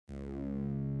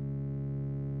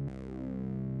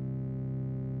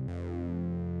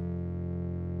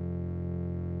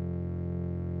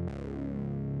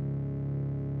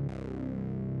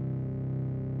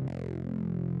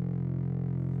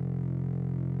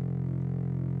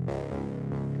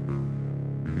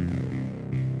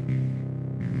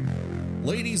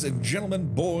Ladies and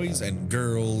gentlemen, boys and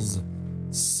girls,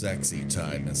 sexy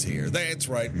time is here. That's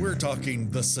right, we're talking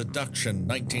The Seduction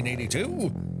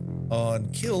 1982 on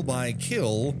Kill by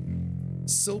Kill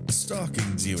Silk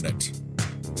Stockings Unit.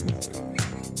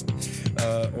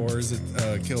 Or is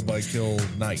it Kill by Kill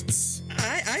Nights?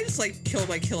 I just like Kill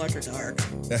by Kill After Dark.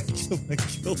 Kill by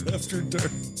Kill After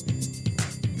Dark.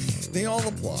 They all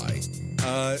apply.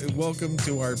 Welcome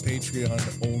to our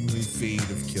Patreon-only feed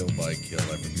of Kill by Kill,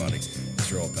 everybody. It's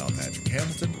your old pal Patrick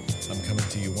Hamilton. I'm coming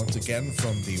to you once again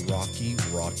from the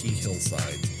rocky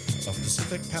hillsides of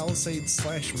Pacific Palisades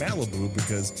 / Malibu,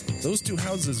 because those two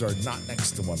houses are not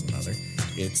next to one another.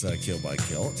 It's Kill by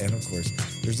Kill, and of course,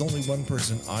 there's only one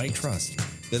person I trust,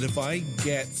 that if I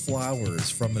get flowers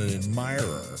from an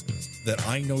admirer that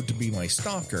I know to be my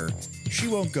stalker, she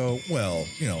won't go, well,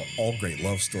 you know, all great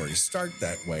love stories start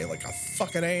that way, like a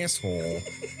fucking asshole.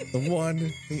 The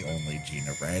one, the only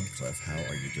Gina Radcliffe. How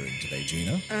are you doing today,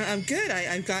 Gina? I'm good.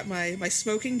 I've got my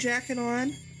smoking jacket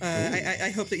on.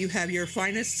 I hope that you have your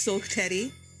finest silk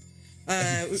teddy. We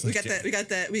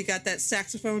got that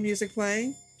saxophone music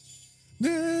playing.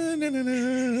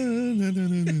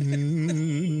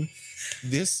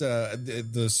 This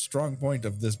the strong point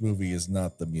of this movie is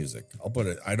not the music. I'll put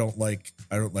it. I don't like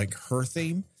her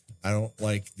theme. I don't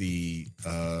like the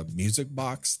music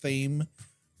box theme.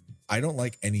 I don't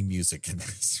like any music in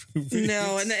this movie.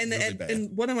 No, and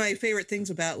one of my favorite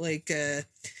things about 80s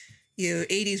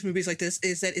movies like this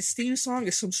is that its theme song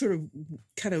is some sort of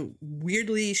kind of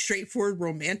weirdly straightforward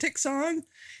romantic song.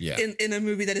 Yeah. In a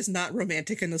movie that is not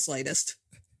romantic in the slightest.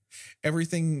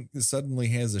 Everything suddenly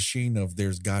has a sheen of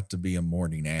there's got to be a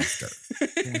morning after,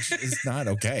 which is not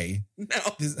okay. No,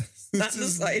 not the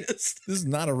slightest. This is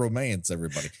not a romance,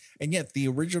 everybody. And yet the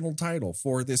original title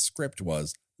for this script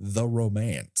was The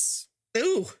Romance.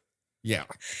 Ooh. Yeah.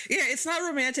 Yeah, it's not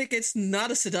romantic. It's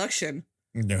not a seduction.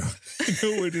 No,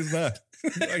 it is not.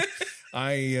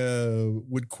 I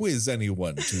would quiz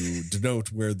anyone to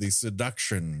denote where the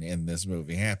seduction in this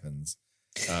movie happens.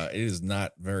 It is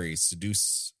not very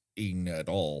seducing at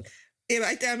all.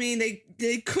 Yeah, I mean,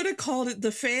 they could have called it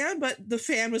The Fan, but The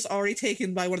Fan was already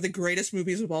taken by one of the greatest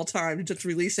movies of all time, just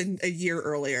released a year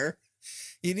earlier.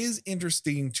 It is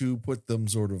interesting to put them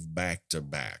sort of back to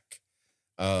back,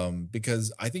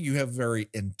 because I think you have very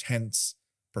intense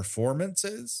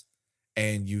performances,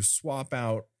 and you swap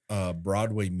out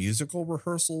Broadway musical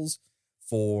rehearsals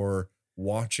for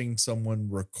watching someone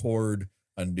record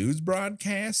a news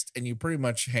broadcast, and you pretty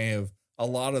much have a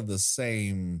lot of the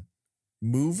same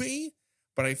movie,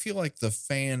 but I feel like The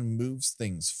Fan moves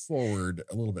things forward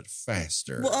a little bit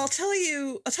faster. Well, I'll tell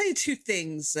you two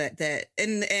things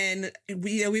and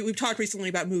we've talked recently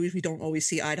about movies we don't always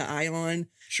see eye to eye on,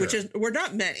 Sure. which is we're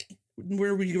not many.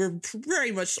 We're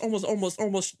very much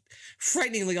almost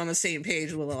frighteningly on the same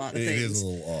page with a lot of things. It is a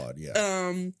little odd,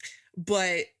 yeah.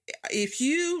 But if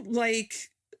you like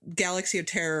Galaxy of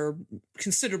Terror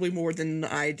considerably more than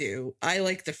I do, I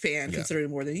like The Fan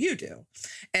considerably more than you do,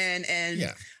 and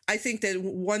yeah. I think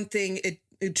that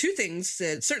two things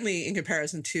that certainly in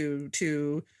comparison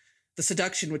to The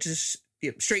Seduction, which is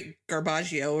straight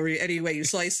garbaggio, or any way you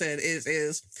slice it,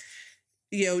 is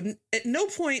at no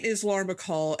point is Lauren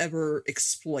Bacall ever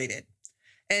exploited.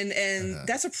 And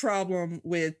that's a problem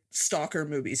with stalker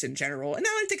movies in general. And I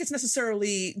don't think it's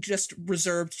necessarily just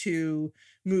reserved to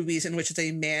movies in which it's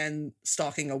a man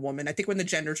stalking a woman. I think when the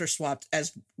genders are swapped,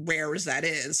 as rare as that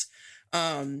is,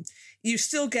 you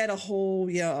still get a whole,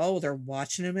 they're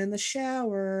watching him in the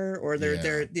shower, or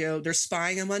they're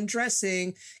spying him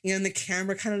undressing, and the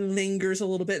camera kind of lingers a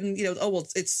little bit, and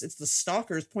it's the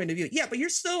stalker's point of view. Yeah, but you're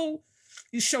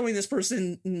showing this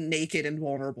person naked and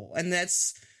vulnerable, and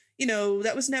that's.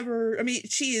 That was never, I mean,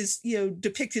 she is,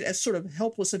 depicted as sort of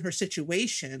helpless in her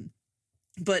situation,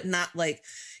 but not like,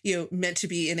 meant to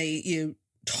be in a,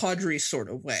 tawdry sort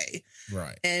of way.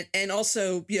 Right. And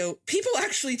also, people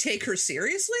actually take her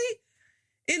seriously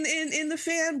in The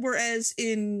Fan, whereas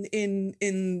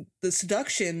in The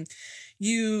Seduction,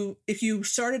 if you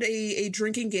started a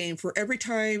drinking game for every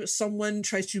time someone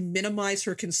tries to minimize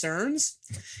her concerns,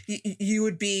 you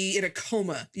would be in a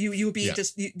coma. You would be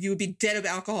you would be dead of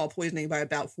alcohol poisoning by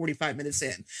about 45 minutes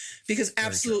in, because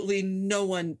absolutely no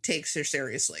one takes her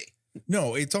seriously.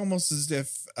 No, it's almost as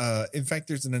if, in fact,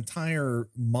 there's an entire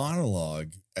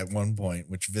monologue at one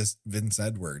point, which Vince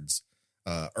Edwards,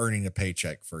 earning a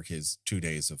paycheck for his 2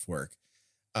 days of work,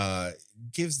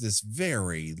 gives this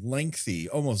very lengthy,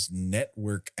 almost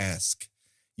network-esque,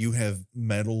 you have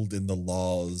meddled in the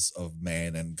laws of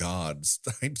man and God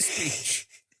type speech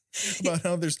about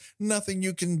how there's nothing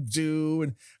you can do,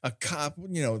 and a cop,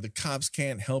 the cops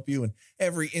can't help you, and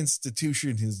every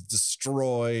institution is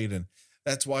destroyed, and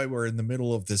that's why we're in the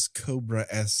middle of this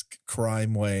Cobra-esque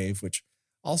crime wave, which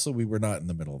also we were not in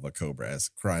the middle of a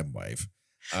Cobra-esque crime wave.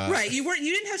 Right. You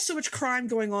didn't have so much crime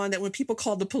going on that when people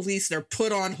called the police, they're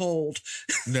put on hold.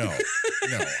 No.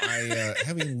 I,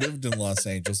 having lived in Los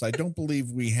Angeles, I don't believe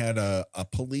we had a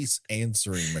police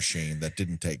answering machine that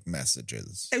didn't take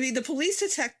messages. I mean, the police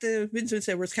detective, Vincent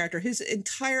Edwards' character, his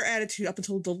entire attitude up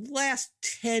until the last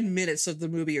 10 minutes of the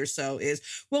movie or so is,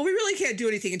 well, we really can't do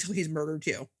anything until he's murdered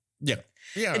you. Yeah.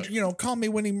 Yeah. And, call me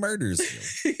when he murders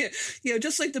you.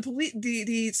 Just like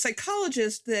the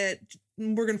psychologist that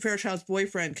Morgan Fairchild's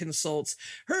boyfriend consults,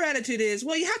 her attitude is,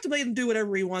 well, you have to let him do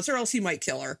whatever he wants or else he might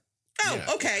kill her. Oh,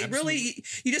 yeah, okay. Really?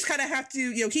 You just kind of have to,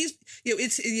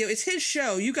 it's his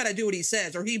show. You got to do what he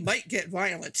says or he might get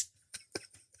violent.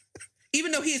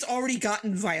 Even though he has already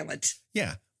gotten violent.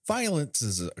 Yeah. Violence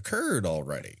has occurred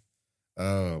already.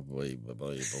 Oh, boy.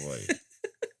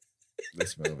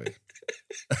 This movie.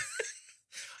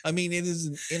 I mean, it is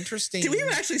an interesting. Did we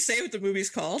actually say what the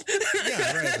movie's called?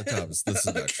 Yeah, right at the top. It's The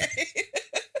Seduction. Okay.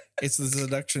 It's The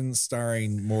Seduction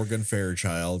starring Morgan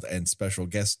Fairchild and special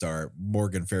guest star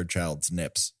Morgan Fairchild's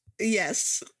nips.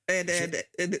 Yes. And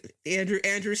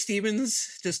Andrew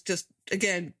Stevens just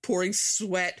again pouring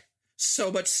sweat.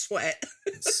 So much sweat.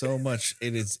 So much.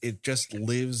 It just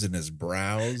lives in his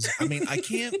brows. I mean, I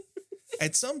can't.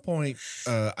 At some point,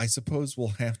 I suppose we'll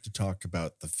have to talk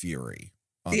about the Fury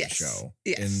on the show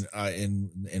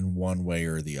in one way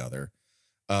or the other.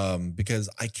 Because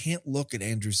I can't look at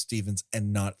Andrew Stevens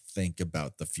and not think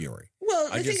about the Fury. Well,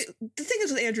 the thing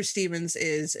is with Andrew Stevens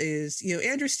is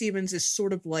Andrew Stevens is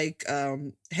sort of like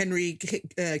Henry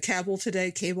Cavill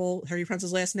today, Cable, how do you pronounce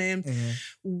his last name? Mm-hmm.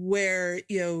 Where,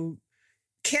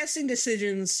 casting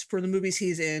decisions for the movies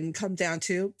he's in come down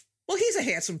to, well, he's a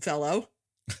handsome fellow.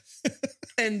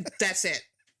 And that's it.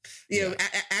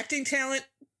 Acting talent,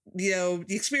 the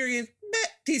experience,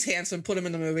 he's handsome. Put him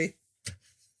in the movie.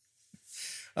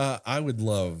 I would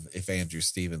love if Andrew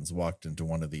Stevens walked into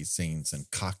one of these scenes and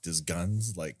cocked his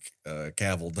guns like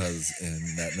Cavill does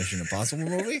in that Mission Impossible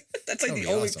movie. That's like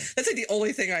the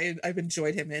only thing I've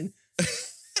enjoyed him in.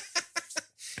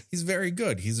 He's very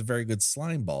good. He's a very good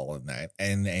slime ball in that.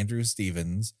 And Andrew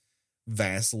Stevens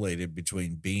vacillated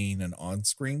between being an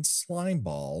on-screen slime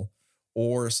ball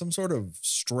or some sort of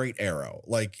straight arrow.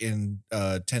 Like in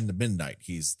 10 to Midnight,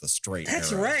 he's the straight arrow.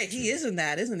 That's right. He is in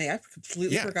that, isn't he? I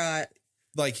completely forgot.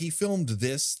 Like he filmed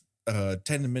this 10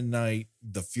 to Midnight,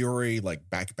 The Fury, like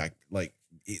back, like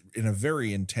in a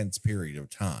very intense period of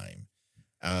time.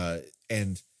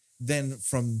 And then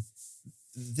from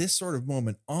this sort of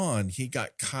moment on, he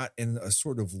got caught in a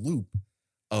sort of loop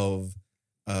of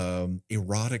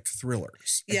erotic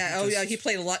thrillers. Yeah. He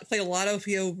played a lot of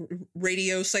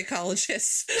radio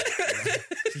psychologists.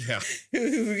 Yeah.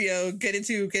 who get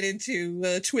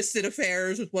into twisted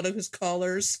affairs with one of his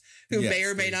callers who may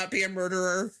or may not be a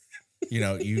murderer.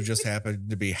 You just happen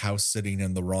to be house sitting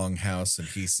in the wrong house and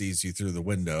he sees you through the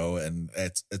window and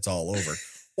it's all over.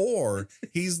 Or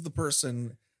he's the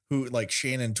person who, like,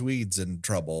 Shannon Tweed's in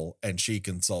trouble and she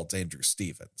consults Andrew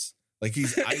Stevens. Like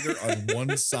he's either on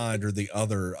one side or the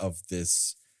other of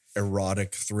this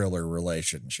erotic thriller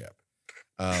relationship.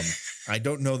 I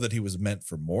don't know that he was meant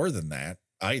for more than that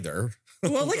either.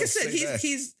 Well, like I said,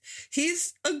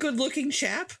 he's a good looking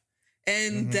chap.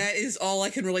 And that is all I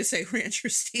can really say for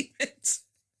Andrew Stevens.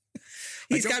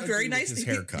 He's got very nice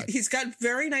haircut. He's got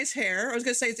very nice hair. I was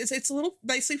going to say it's a little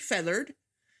nicely feathered.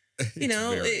 He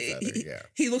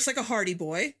looks like a Hardy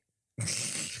Boy.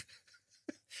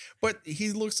 But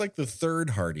he looks like the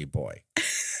third Hardy Boy.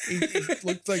 He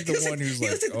looks like the one who's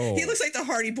he looks like the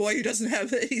Hardy Boy who doesn't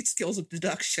have any skills of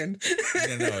deduction.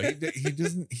 No, he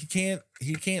doesn't.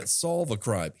 He can't solve a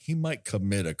crime. He might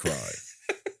commit a crime.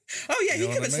 Oh yeah, he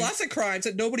commits lots of crimes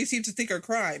that nobody seems to think are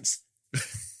crimes.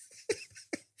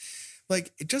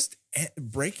 Like just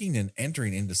breaking and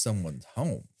entering into someone's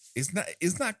home is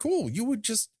not cool. You would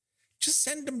just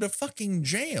send him to fucking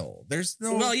jail. There's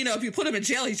no. Well, if you put him in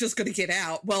jail, he's just going to get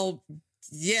out. Well,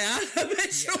 yeah,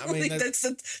 eventually.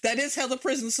 That is how the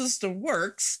prison system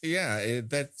works. Yeah,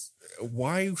 that's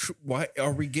why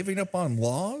are we giving up on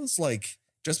laws? Like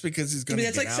just because he's going to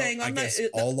get out, saying, I guess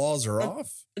all laws are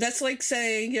off. That's like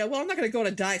saying, well, I'm not going to go on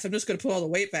a diet. So I'm just going to put all the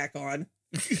weight back on.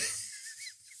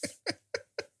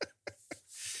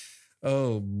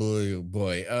 Oh boy.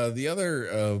 The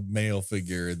other male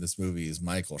figure in this movie is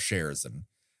Michael Sheridan,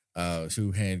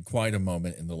 who had quite a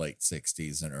moment in the late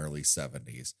 60s and early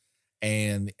 70s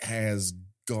and has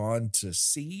gone to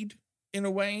seed in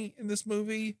a way in this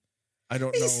movie. I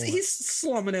don't know. He's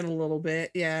slumming it a little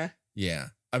bit. Yeah. Yeah.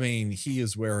 I mean, he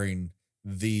is wearing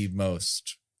the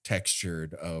most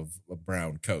textured of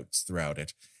brown coats throughout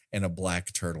it and a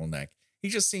black turtleneck. He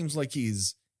just seems like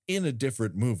he's in a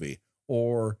different movie,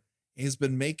 or he's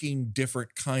been making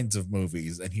different kinds of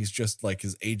movies. And he's just like,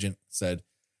 his agent said,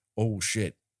 oh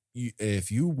shit,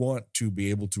 if you want to be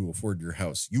able to afford your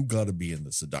house, you got to be in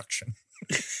the Seduction.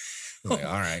 Like,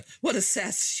 all right. What a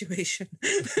sad situation.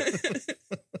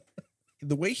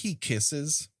 The way he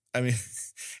kisses, I mean,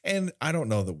 and I don't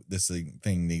know that this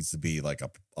thing needs to be like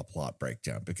a plot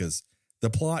breakdown, because the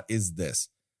plot is this.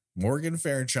 Morgan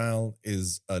Fairchild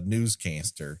is a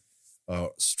newscaster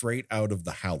straight out of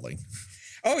The Howling.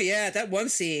 Oh, yeah. That one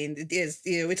scene is,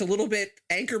 it's a little bit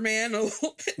Anchorman, a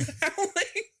little bit Howling.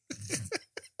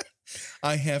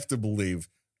 I have to believe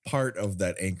part of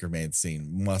that Anchorman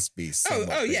scene must be.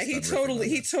 Oh yeah. He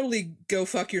totally go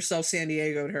fuck yourself San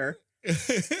Diego'd her.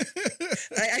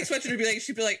 I expected her to be like,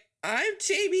 she'd be like, I'm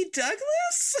Jamie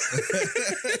Douglas.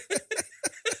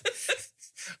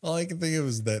 All I can think of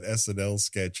is that SNL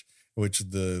sketch, which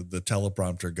the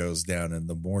teleprompter goes down and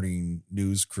the morning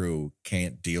news crew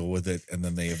can't deal with it, and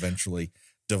then they eventually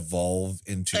devolve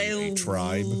into a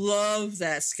tribe. I love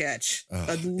that sketch.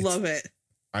 I love it.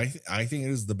 I think it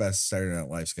is the best Saturday Night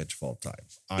Live sketch of all time.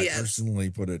 I personally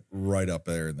put it right up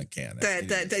there in the canon.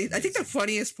 I think the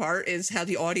funniest part is how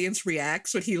the audience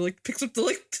reacts when he like picks up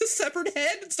the severed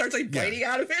head and starts like biting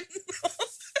out of it.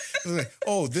 Like,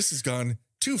 oh, this has gone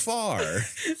too far.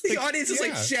 The audience is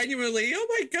like genuinely, oh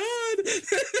my God.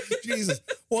 Jesus,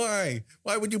 why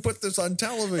would you put this on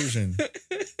television?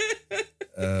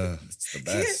 It's the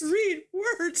best. Can't read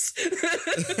words.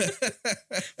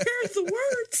 Where's the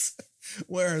words?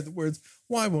 Where are the words?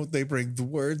 Why won't they bring the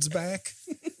words back?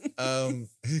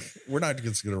 We're not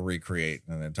just going to recreate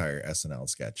an entire SNL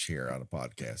sketch here on a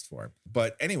podcast form.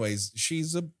 But anyways,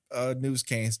 she's a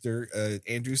newscaster.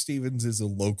 Andrew Stevens is a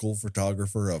local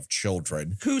photographer of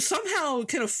children who somehow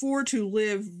can afford to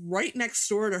live right next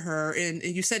door to her. And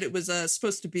you said it was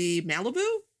supposed to be Malibu?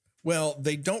 Well,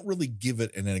 they don't really give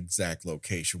it an exact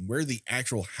location. Where the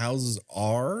actual houses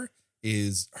are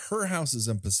is her house is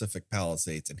in Pacific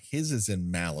Palisades and his is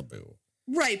in Malibu.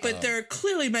 Right, but they're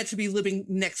clearly meant to be living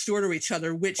next door to each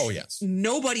other, which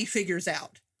nobody figures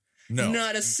out. No.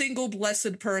 Not a single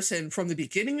blessed person from the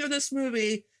beginning of this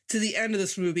movie to the end of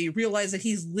this movie realize that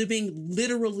he's living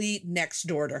literally next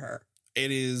door to her.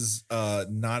 It is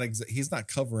he's not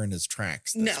covering his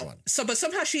tracks. One. But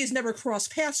somehow she has never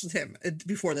crossed paths with him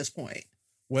before this point.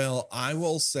 Well, I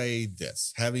will say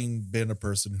this, having been a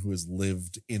person who has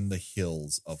lived in the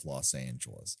hills of Los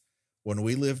Angeles, when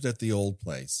we lived at the old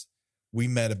place, we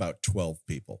met about 12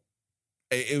 people.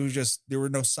 It was just, there were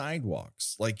no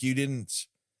sidewalks. Like, you didn't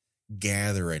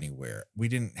gather anywhere. We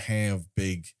didn't have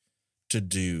big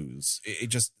to-dos. It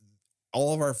just,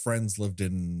 all of our friends lived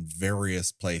in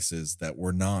various places that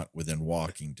were not within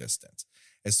walking distance.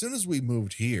 As soon as we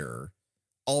moved here,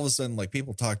 all of a sudden, like,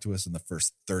 people talked to us in the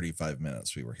first 35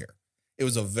 minutes we were here. It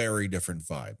was a very different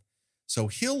vibe. So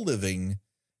hill living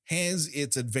has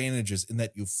its advantages in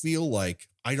that you feel like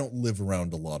I don't live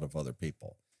around a lot of other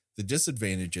people. The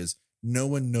disadvantage is no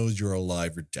one knows you're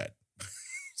alive or dead.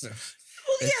 But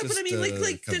I mean,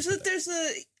 like there's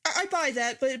I buy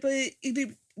that, but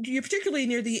you're particularly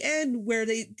near the end where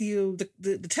the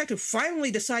detective finally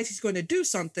decides he's going to do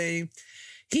something.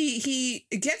 He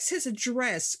gets his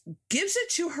address, gives it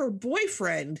to her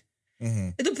boyfriend,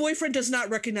 and the boyfriend does not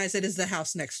recognize it as the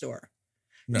house next door.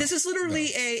 No, this is literally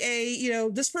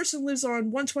this person lives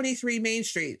on 123 Main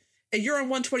Street, and you're on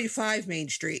 125 Main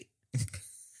Street.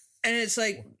 And it's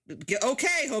like,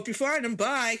 okay, hope you find him.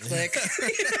 Bye. Click.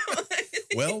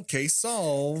 Well, case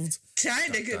solved.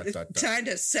 Time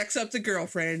to sex up the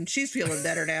girlfriend. She's feeling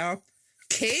better now.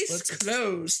 Case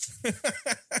closed.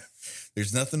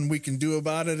 There's nothing we can do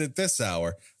about it at this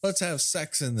hour. Let's have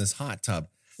sex in this hot tub.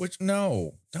 Which,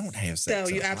 no, don't have sex.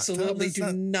 No, you absolutely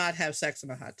do not have sex in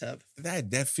a hot tub.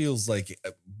 That feels like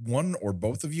one or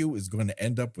both of you is going to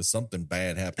end up with something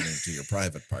bad happening to your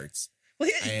private parts. Well,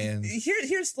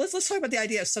 let's talk about the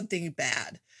idea of something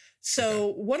bad. So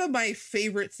one of my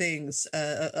favorite things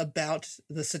about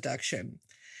The Seduction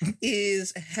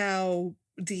is how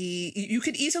you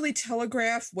can easily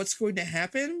telegraph what's going to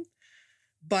happen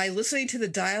by listening to the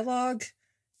dialogue,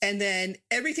 and then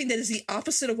everything that is the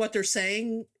opposite of what they're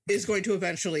saying is going to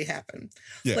eventually happen.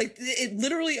 Yeah. Like, it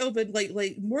literally opened,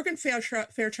 like Morgan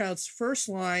Fairchild's first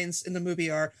lines in the movie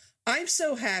are, "I'm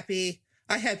so happy,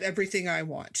 I have everything I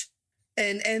want."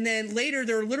 And then later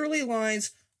there are literally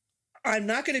lines, "I'm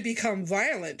not going to become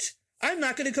violent. I'm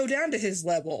not going to go down to his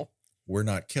level. We're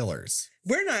not killers."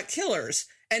 We're not killers.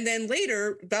 And then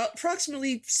later, about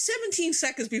approximately 17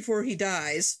 seconds before he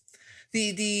dies,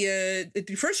 the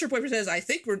first her boyfriend says, I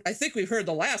think we've heard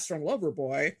the last from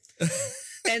Loverboy.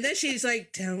 And then she's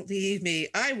like, don't leave me.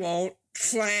 I won't.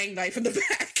 Flang, knife in the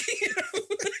back. You know?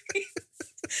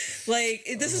 Like,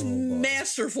 this is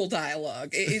masterful dialogue.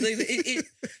 It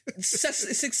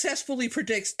successfully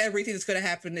predicts everything that's going to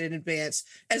happen in advance,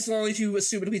 as long as you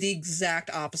assume it'll be the exact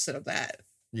opposite of that.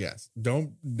 Yes.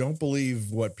 Don't believe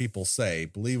what people say.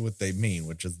 Believe what they mean,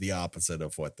 which is the opposite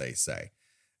of what they say.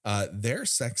 Their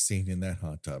sex scene in that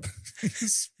hot tub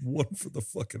is one for the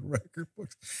fucking record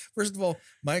books. First of all,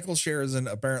 Michael Sheridan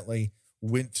apparently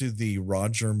went to the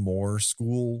Roger Moore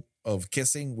school of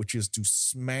kissing, which is to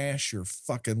smash your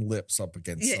fucking lips up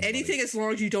against somebody. Anything as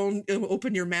long as you don't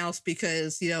open your mouth,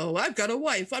 because, I've got a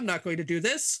wife. I'm not going to do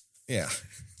this. Yeah.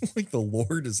 Like the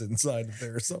Lord is inside of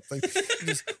there or something.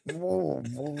 Just,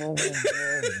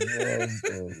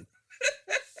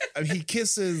 I mean, he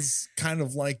kisses kind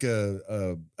of like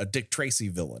a Dick Tracy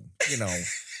villain,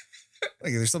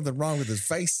 Like there's something wrong with his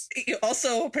face.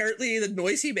 Also, apparently, the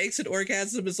noise he makes in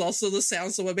orgasm is also the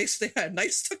sound someone makes when they have a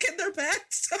knife stuck in their back.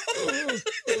 So.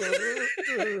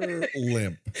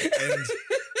 Limp.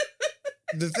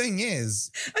 And the thing is,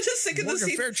 I'm just thinking Morgan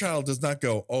Fairchild does not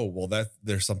go, oh, well,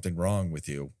 there's something wrong with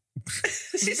you.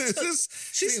 she's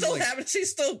still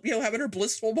having her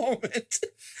blissful moment.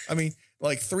 I mean,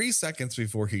 like 3 seconds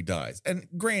before he dies. And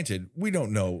granted, we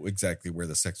don't know exactly where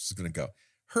the sex is going to go.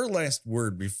 Her last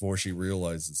word before she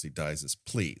realizes he dies is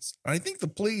please. And I think the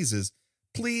please is,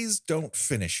 please don't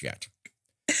finish yet.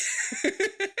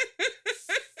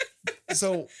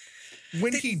 So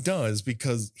when he does,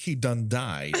 because he done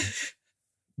died,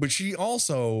 but she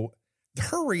also,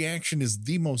 her reaction is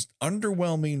the most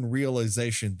underwhelming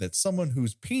realization that someone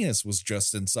whose penis was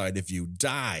just inside of you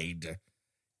died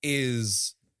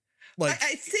is like.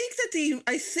 I think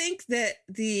that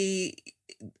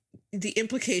the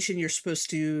implication you're supposed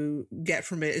to get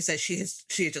from it is that she had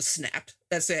just snapped.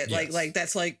 That's it. Yes. Like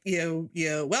that's like,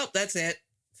 well, that's it.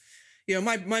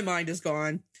 My mind is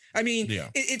gone. I mean,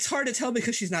 it's hard to tell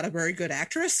because she's not a very good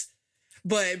actress,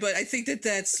 but I think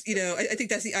that's, I think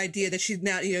that's the idea that she's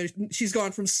now, she's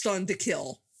gone from stun to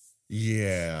kill.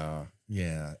 Yeah.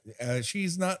 Yeah.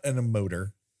 She's not an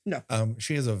emoter. No.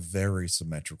 She has a very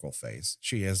symmetrical face.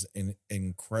 She has an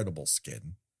incredible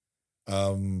skin.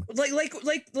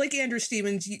 Like Andrew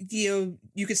Stevens,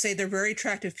 you could say they're very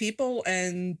attractive people,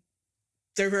 and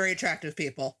they're very attractive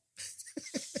people.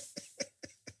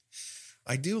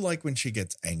 I do like when she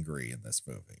gets angry in this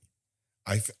movie.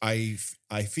 I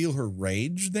feel her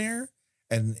rage there,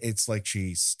 and it's like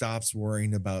she stops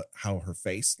worrying about how her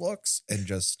face looks and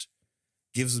just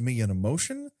gives me an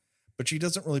emotion. But she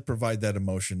doesn't really provide that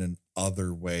emotion in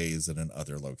other ways and in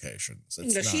other locations.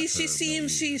 She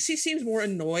seems more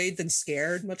annoyed than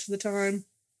scared much of the time.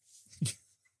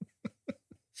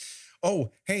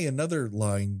 Oh, hey, another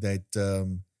line that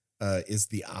is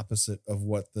the opposite of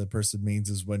what the person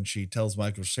means is when she tells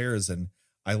Michael Sheridan,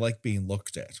 "I like being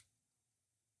looked at,"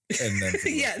 and then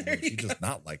she does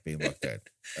not like being looked at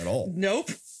all.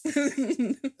 Nope.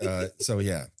 So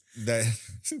yeah. That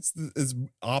is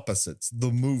opposites. The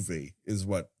movie is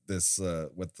what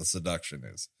what the seduction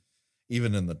is,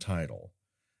 even in the title.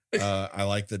 I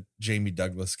like that Jamie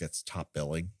Douglas gets top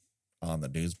billing on the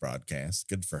news broadcast.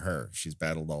 Good for her. She's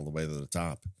battled all the way to the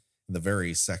top in the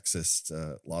very sexist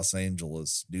Los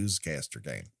Angeles newscaster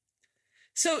game.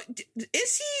 So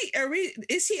is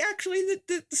he actually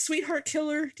the sweetheart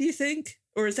killer, do you think?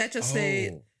 Or is that just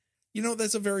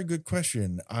that's a very good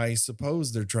question. I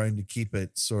suppose they're trying to keep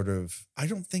it sort of, I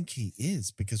don't think he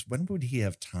is, because when would he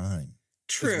have time?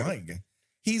 True.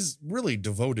 He's really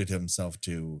devoted himself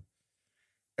to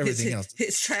everything else.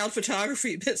 His child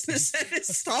photography business and his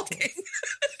stalking.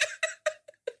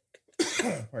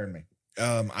 Pardon me.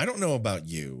 I don't know about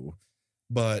you,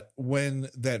 but when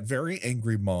that very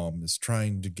angry mom is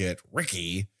trying to get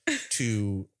Ricky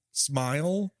to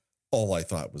smile, all I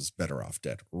thought was better off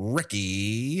dead.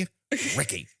 Ricky.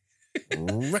 Ricky's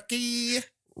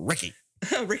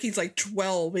like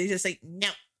 12, but he's just like, no,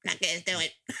 not gonna do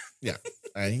it. Yeah.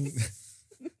 I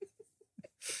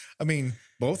mean,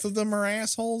 both of them are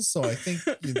assholes, so I think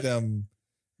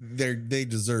they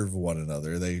deserve one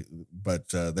another. But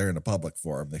they're in a public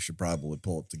forum. They should probably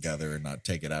pull it together and not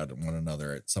take it out on one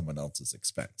another at someone else's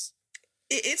expense.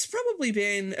 It's probably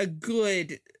been a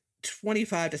good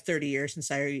 25 to 30 years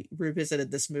since I revisited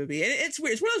this movie. And it's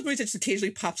weird. It's one of those movies that just occasionally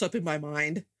pops up in my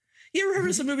mind. You ever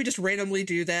heard some movie just randomly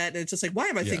do that? And it's just like, why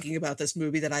am I thinking about this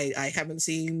movie that I haven't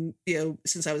seen,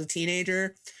 since I was a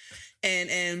teenager?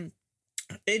 And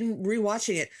in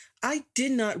rewatching it, I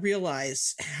did not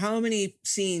realize how many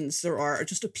scenes there are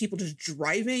just of people just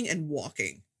driving and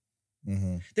walking.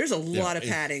 Mm-hmm. There's a lot of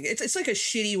padding. It's like a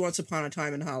shitty Once Upon a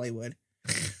Time in Hollywood,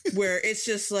 where it's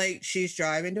just like she's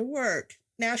driving to work.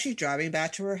 Now she's driving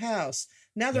back to her house.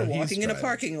 Now they're walking in a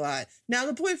parking lot. Now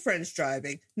the boyfriend's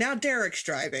driving. Now Derek's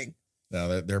driving.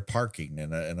 Now they're parking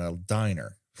in a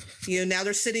diner. Now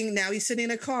they're sitting. Now he's sitting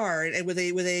in a car and with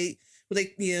a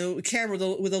camera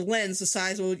with a lens the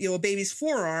size of a baby's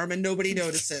forearm, and nobody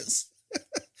notices.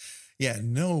 Yeah,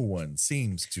 no one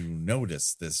seems to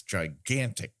notice this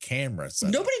gigantic camera.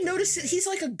 Nobody notices. He's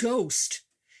like a ghost.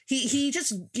 He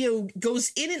just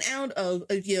goes in and out of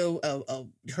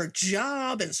her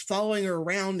job and is following her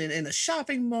around in a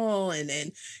shopping mall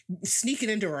and sneaking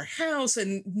into her house,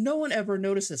 and no one ever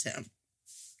notices him.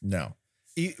 No.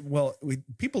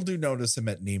 People do notice him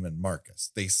at Neiman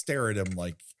Marcus. They stare at him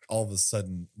like all of a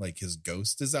sudden, like his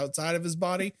ghost is outside of his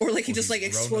body. Or like he just like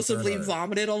explosively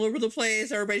vomited all over the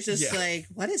place. Everybody's just like,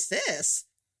 what is this?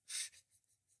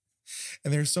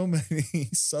 And there's so many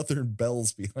Southern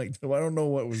belles behind him. I don't know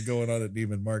what was going on at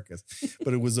Neiman Marcus,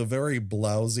 but it was a very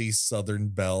blousy Southern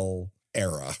belle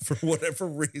era for whatever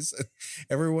reason.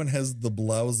 Everyone has the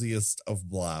blousiest of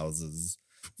blouses.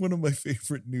 One of my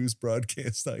favorite news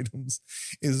broadcast items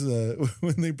is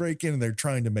when they break in and they're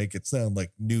trying to make it sound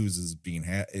like news is being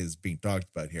talked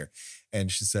about here.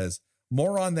 And she says,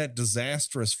 more on that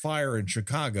disastrous fire in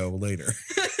Chicago later.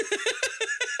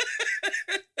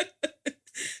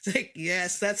 It's like,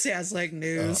 yes, that sounds like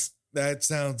news. That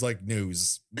sounds like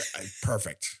news.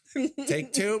 Perfect.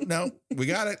 Take two. No, we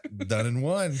got it. Done in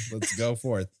one. Let's go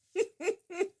for it.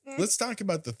 Let's talk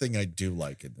about the thing I do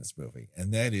like in this movie,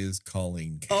 and that is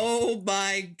Colleen Camp. Oh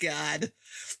my God.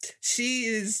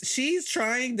 She's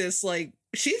trying this, like,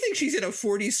 she thinks she's in a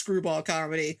 40s screwball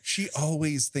comedy. She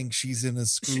always thinks she's in a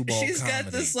screwball comedy. She's got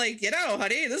this, like,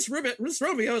 honey, this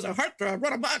Romeo is a heartthrob,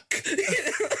 run amok.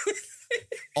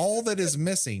 All that is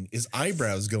missing is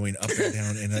eyebrows going up and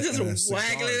down in a just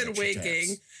waggling and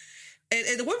winking. And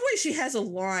at one point she has a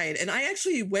line, and I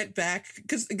actually went back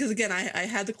because again, I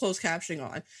had the closed captioning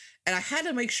on, and I had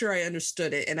to make sure I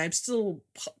understood it, and I'm still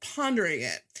pondering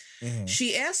it. Mm-hmm.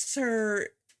 She asks her,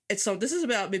 and so this is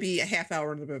about maybe a half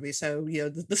hour in the movie, so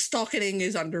the stalking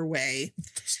is underway,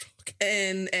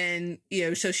 and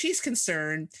so she's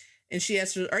concerned, and she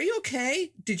asks her, "Are you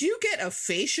okay? Did you get a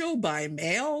facial by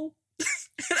mail?"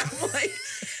 And I'm like,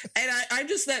 and I'm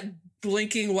just that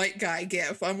blinking white guy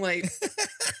gif. I'm like.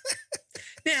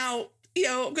 Now,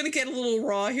 I'm going to get a little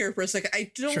raw here for a second.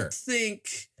 I don't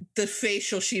think the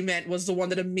facial she meant was the one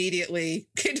that immediately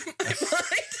came to my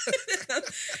mind.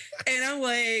 And I'm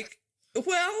like,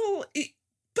 well, but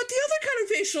the other kind of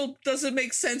facial doesn't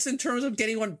make sense in terms of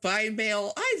getting one by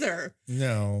mail either.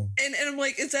 No. And I'm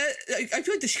like, is that, I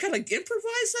feel like she kind of like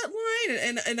improvise that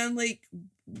line? And I'm like,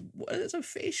 what is a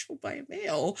facial by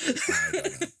mail?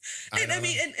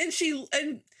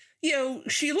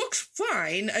 She looks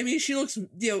fine. I mean, she looks,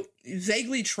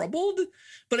 vaguely troubled.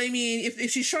 But I mean,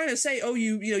 if she's trying to say, oh,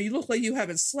 you look like you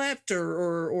haven't slept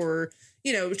or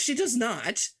she does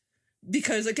not,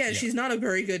 because again, she's not a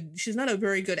very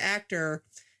good actor,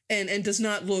 and does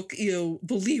not look,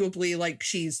 believably like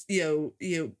she's,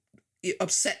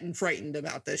 upset and frightened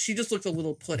about this. She just looks a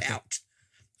little put out.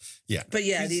 Yeah. But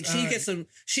yeah, she gets some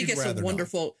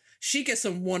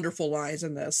wonderful lines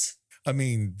in this. I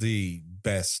mean, the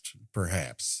best,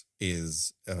 perhaps,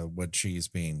 is what she's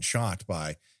being shot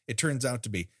by. It turns out to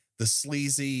be the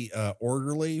sleazy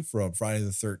orderly from Friday the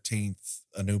 13th,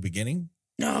 A New Beginning.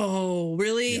 No,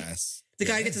 really? Yes. The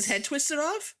guy gets his head twisted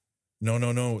off?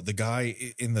 No. The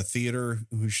guy in the theater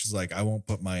who she's like, I won't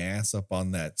put my ass up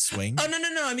on that swing. Oh, no.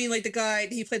 I mean, like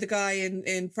he played the guy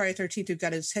in Friday the 13th who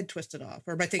got his head twisted off.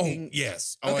 Or am I thinking? Oh,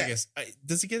 yes. Oh, okay. I guess.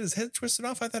 Does he get his head twisted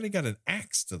off? I thought he got an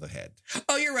axe to the head.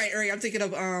 Oh, you're right. I'm thinking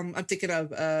of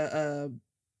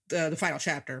the final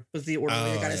chapter was the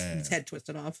orderly that got his head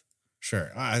twisted off.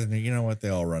 Sure. You know what? They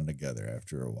all run together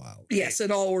after a while. Yes,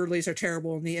 and all orderlies are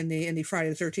terrible in the Friday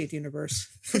the 13th universe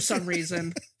for some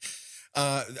reason.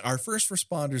 Our first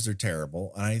responders are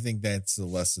terrible. And I think that's the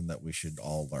lesson that we should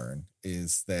all learn,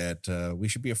 is that we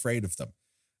should be afraid of them,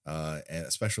 and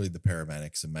especially the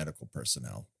paramedics and medical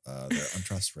personnel. They're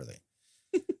untrustworthy.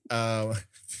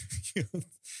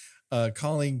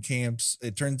 Colleen Camps,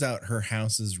 it turns out her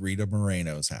house is Rita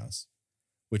Moreno's house,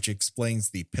 which explains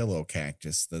the pillow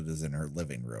cactus that is in her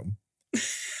living room.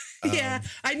 Yeah,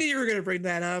 I knew you were going to bring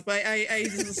that up. I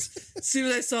just, as soon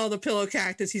as I saw the pillow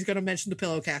cactus, he's going to mention the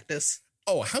pillow cactus.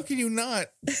 Oh, how can you not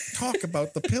talk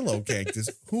about the pillow cactus?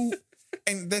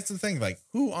 And that's the thing, like,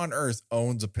 who on earth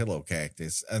owns a pillow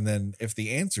cactus? And then if the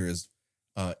answer is,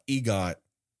 EGOT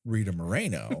Rita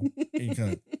Moreno. And you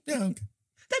kind of, yeah, okay.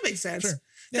 That makes sense. Sure.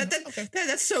 Yeah,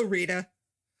 That's so Rita.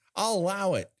 I'll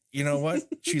allow it. You know what?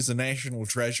 She's a national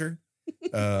treasure.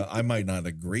 I might not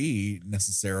agree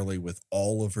necessarily with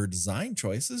all of her design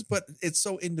choices, but it's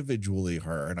so individually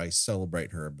her, and I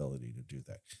celebrate her ability to do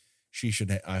that. She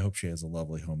should. I hope she has a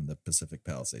lovely home in the Pacific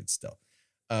Palisades still.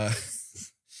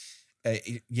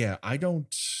 Yeah, I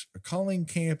don't. Calling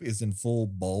Camp is in full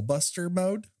ballbuster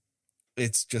mode.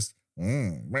 It's just.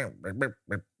 Now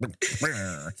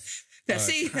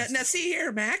see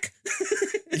here, Mac.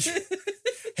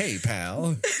 Hey,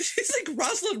 pal. She's like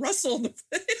Rosalind Russell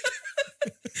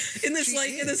in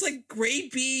this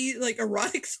grade B like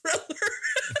erotic thriller.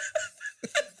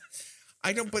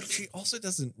 I don't, but she also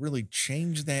doesn't really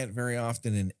change that very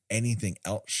often in anything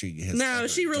else she has. No,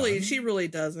 she really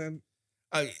doesn't.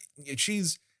 I think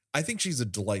she's a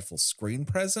delightful screen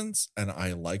presence, and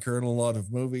I like her in a lot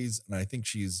of movies, and I think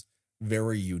she's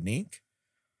very unique,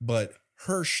 but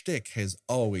her shtick has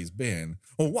always been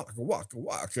waka waka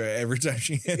waka every time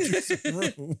she enters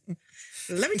the room.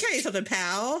 Let me tell you something,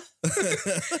 pal.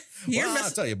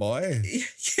 I'll tell you, boy.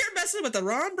 You're messing with the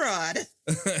wrong broad.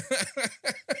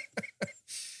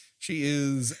 She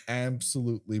is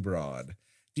absolutely broad.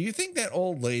 Do you think that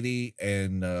old lady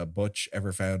and Butch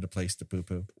ever found a place to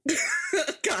poo-poo?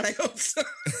 God, I hope so.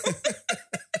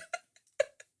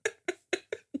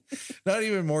 Not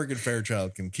even Morgan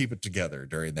Fairchild can keep it together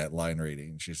during that line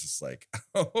reading. She's just like,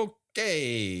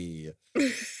 okay.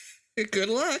 Good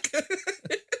luck.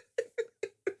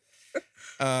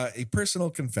 A personal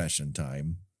confession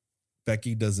time.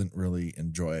 Becky doesn't really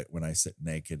enjoy it when I sit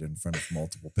naked in front of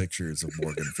multiple pictures of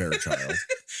Morgan Fairchild.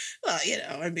 Well,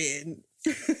 I mean.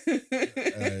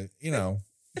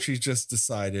 She's just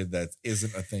decided that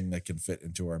isn't a thing that can fit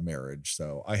into our marriage.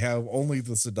 So I have only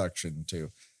the seduction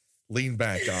to lean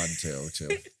back onto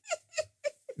to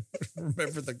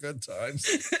remember the good times.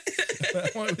 I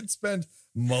would spend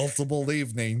multiple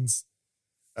evenings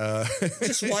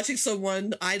just watching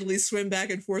someone idly swim back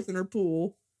and forth in her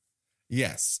pool.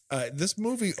 Yes. This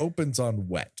movie opens on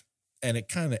wet, and it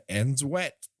kind of ends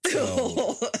wet.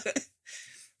 So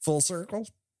full circle?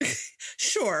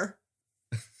 Sure.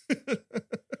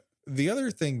 The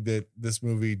other thing that this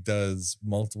movie does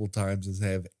multiple times is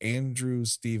have Andrew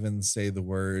Stevens say the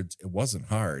words, "It wasn't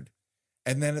hard."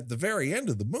 And then at the very end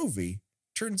of the movie,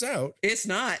 turns out it's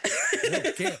not.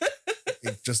 It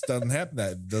just doesn't happen.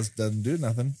 That doesn't do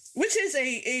nothing. Which is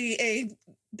a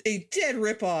dead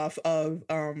ripoff of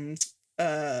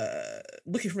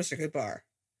Looking for Mr. Goodbar.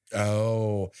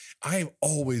 Oh, I've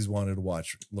always wanted to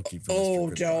watch Looking for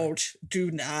Mr. Goodbar. Do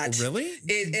not. Oh, really?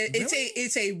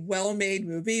 It's a well-made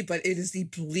movie, but it is the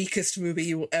bleakest movie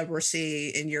you will ever see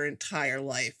in your entire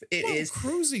life.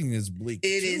 Cruising is bleak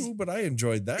too, but I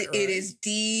enjoyed that. It is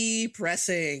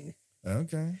depressing.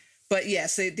 Okay. But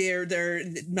yes, they're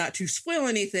not to spoil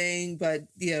anything, but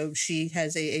she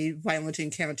has a violent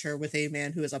encounter with a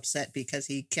man who is upset because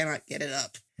he cannot get it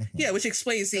up. Yeah, which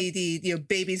explains the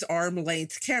baby's arm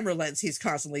length camera lens he's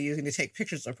constantly using to take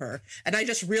pictures of her. And I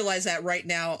just realized that right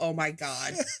now. Oh my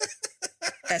God.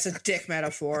 That's a dick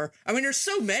metaphor. I mean, there's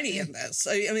so many in this.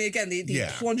 I mean, again, the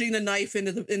plunging the knife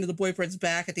into the boyfriend's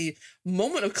back at the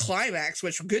moment of climax,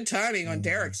 which good timing on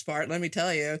Derek's part, let me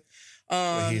tell you.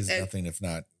 He's nothing if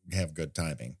not have good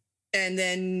timing. And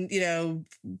then,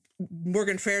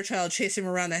 Morgan Fairchild chasing him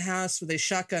around the house with a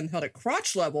shotgun held at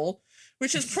crotch level,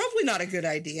 which is probably not a good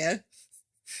idea.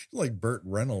 Like Burt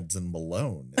Reynolds and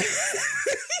Malone.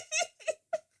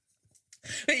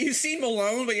 You've seen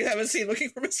Malone, but you haven't seen Looking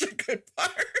for Mr. Goodbar.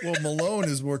 Well, Malone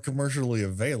is more commercially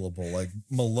available. Like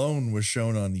Malone was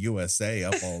shown on USA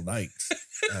up all night.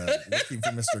 Looking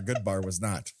for Mr. Goodbar was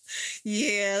not.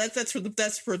 Yeah, that's for the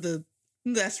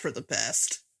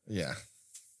best. Yeah.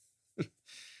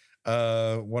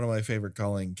 One of my favorite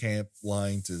Calling Camp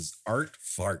lines is "Art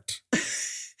fart."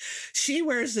 She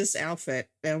wears this outfit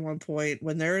at one point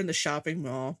when they're in the shopping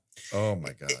mall. Oh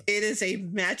my God. It is a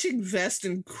matching vest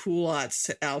and culottes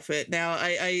outfit. Now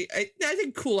I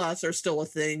think culottes are still a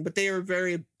thing, but they were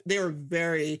very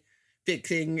big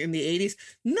thing in the 80s.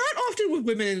 Not often with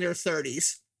women in their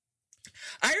 30s.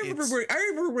 I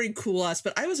remember wearing culottes,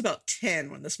 but I was about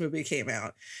 10 when this movie came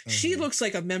out. Mm-hmm. She looks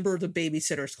like a member of the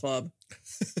Babysitters Club.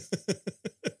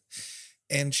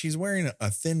 And she's wearing a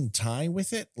thin tie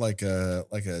with it, like a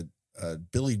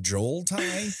Billy Joel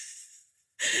tie.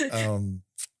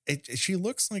 She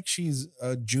looks like she's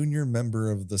a junior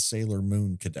member of the Sailor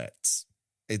Moon Cadets.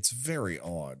 It's very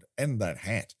odd. And that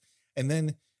hat. And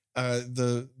then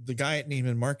the guy at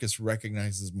Neiman Marcus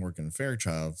recognizes Morgan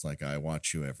Fairchild. It's like, "I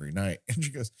watch you every night." And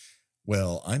she goes,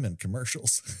 Well, I'm in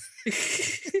commercials.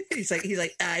 he's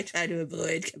like, I try to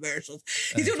avoid commercials.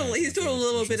 He's doing a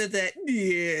little bit of that,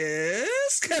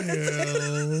 yes. Kind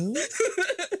of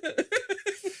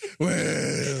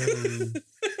well,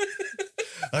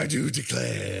 I do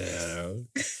declare,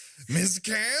 Miss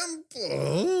Camp.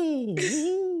 Oh,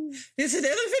 it's an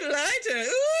elephant lighter.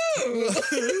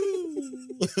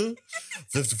 Ooh.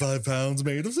 55 pounds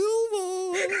made of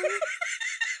silver.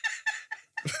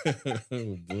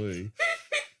 Oh boy.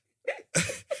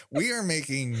 We are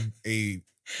making a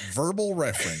verbal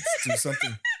reference to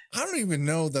something. I don't even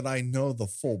know that I know the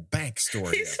full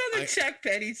backstory. He's on the Chuck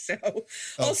Penny show.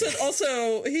 Okay.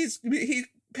 Also, he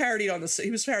parodied on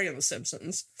he was parodying on The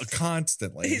Simpsons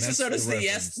constantly. He's just known as the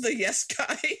yes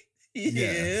guy.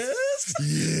 Yes.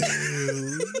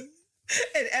 Yeah.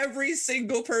 And every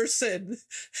single person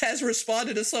has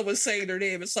responded to someone saying their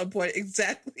name at some point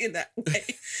exactly in that way.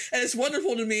 And it's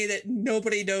wonderful to me that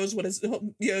nobody knows what is,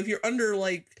 if you're under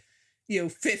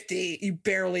 50, you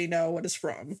barely know what it's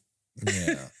from.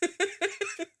 Yeah.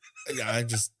 I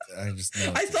just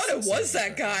know. I thought it was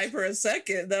that guy for a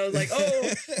second. I was like,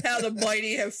 oh, how the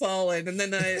mighty have fallen. And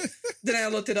then I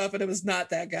looked it up and it was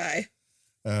not that guy.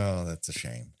 Oh, that's a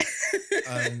shame.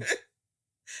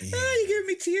 Yeah. Oh, you giving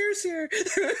me tears here.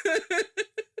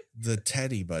 The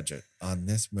Teddy budget on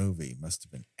this movie must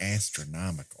have been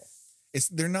astronomical.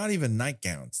 They're not even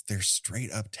nightgowns. They're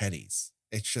straight up teddies.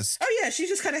 It's just. Oh yeah, she's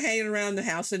just kind of hanging around the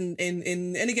house, and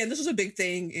again, this was a big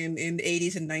thing in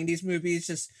 80s and 90s movies.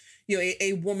 Just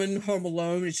a woman home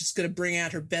alone is just going to bring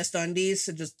out her best undies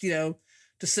and just to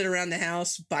sit around the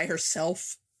house by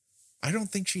herself. I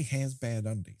don't think she has bad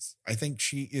undies. I think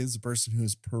she is a person who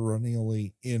is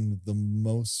perennially in the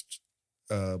most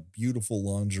beautiful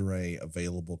lingerie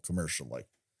available commercially.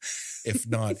 If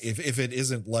not, if it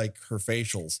isn't like her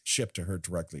facials shipped to her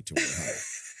directly to her house.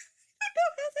 I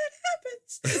don't know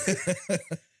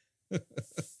how that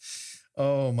happens.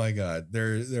 Oh my God.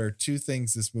 There are two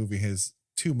things this movie has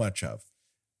too much of: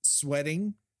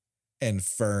 sweating and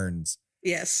ferns.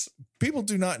 Yes. People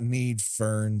do not need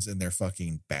ferns in their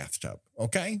fucking bathtub.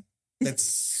 Okay. You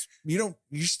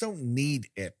just don't need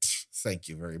it. Thank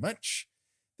you very much.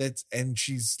 And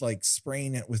she's like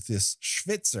spraying it with this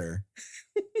Schwitzer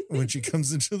when she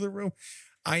comes into the room.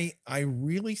 I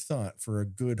really thought for a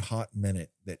good hot minute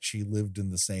that she lived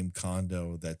in the same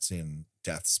condo that's in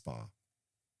Death Spa.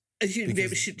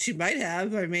 Maybe she might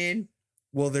have. I mean,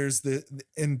 well, there's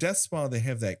in Death Spa, they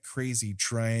have that crazy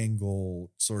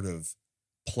triangle sort of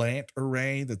plant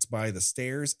array that's by the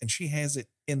stairs, and she has it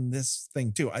in this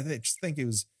thing too. I just think it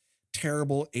was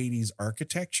terrible 80s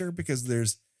architecture because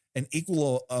there's an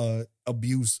equal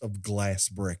abuse of glass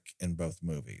brick in both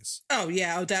movies. Oh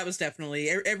yeah, that was definitely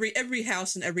every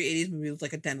house in every 80s movie was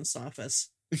like a dentist's office.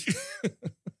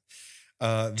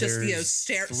 There's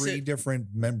three different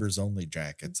members only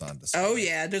jackets on display. Oh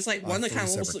yeah, there's like one that kind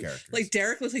of almost like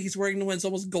Derek looks like he's wearing the one's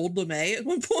almost gold lame at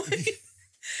one point.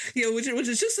 Which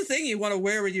is just the thing you want to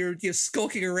wear when you're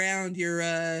skulking around your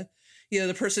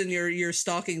the person your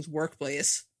stalking's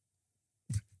workplace.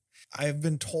 I've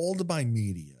been told by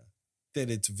media that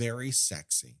it's very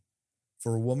sexy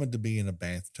for a woman to be in a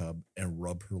bathtub and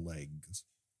rub her legs.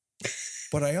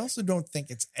 But I also don't think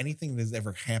it's anything that has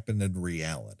ever happened in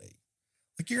reality.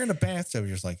 Like you're in a bathtub,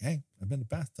 you're just like, hey, I'm in a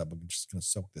bathtub. I'm just going to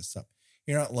soak this up.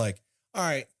 You're not like, all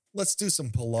right, let's do some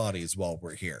Pilates while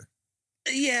we're here.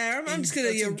 Yeah, I'm just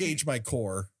going to engage my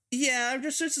core. Yeah, I'm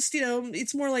just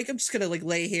it's more like I'm just going to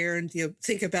lay here and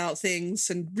think about things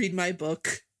and read my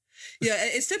book. Yeah,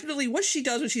 it's definitely what she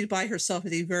does when she's by herself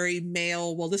is a very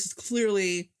male. Well, this is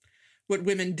clearly what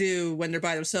women do when they're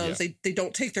by themselves. Yeah. They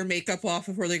don't take their makeup off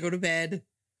before they go to bed.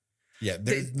 Yeah,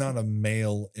 there's not a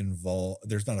male involved.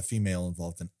 There's not a female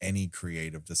involved in any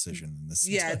creative decision in this.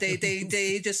 Yeah,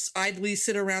 they just idly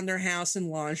sit around their house in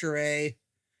lingerie.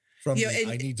 From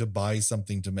I need to buy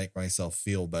something to make myself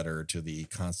feel better to the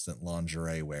constant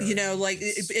lingerie wear. And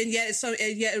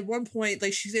yet at one point,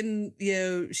 like she's in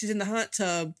the hot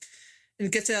tub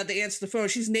and gets out to answer the phone.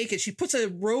 She's naked. She puts a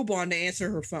robe on to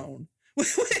answer her phone.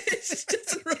 Which just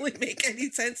doesn't really make any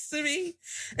sense to me.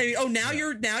 I mean,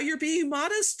 you're being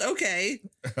modest? Okay.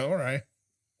 All right.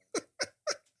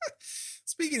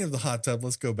 Speaking of the hot tub,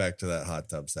 let's go back to that hot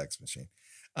tub sex machine.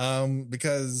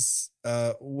 Because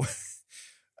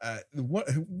what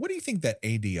do you think that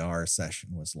ADR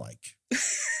session was like?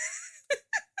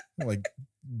 Like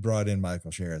brought in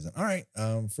Michael Sheridan. All right,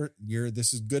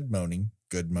 this is good moaning,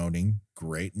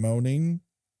 great moaning,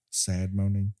 sad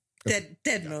moaning,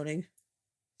 dead moaning.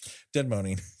 Dead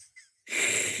moaning.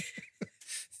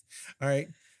 All right.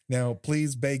 Now,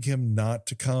 please beg him not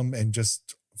to come and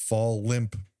just fall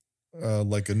limp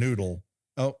like a noodle.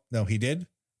 Oh, no, he did.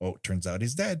 Oh, turns out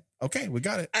he's dead. Okay, we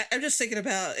got it. I'm just thinking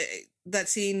about that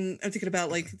scene. I'm thinking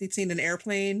about like the scene in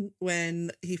Airplane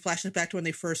when he flashes back to when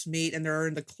they first meet and they're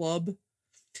in the club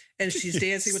and she's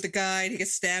dancing with the guy and he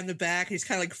gets stabbed in the back and he's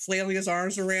kind of like flailing his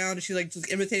arms around and she's like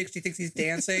just imitating because she thinks he's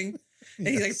dancing and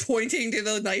he's like pointing to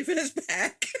the knife in his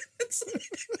back.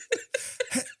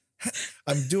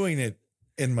 I'm doing it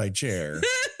in my chair.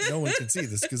 No one can see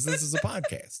this because this is a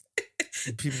podcast.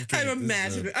 People I'm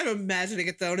imagining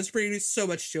it though, and it's bringing me so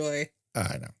much joy.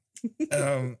 I know.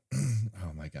 Oh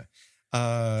my God.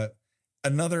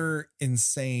 Another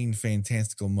insane,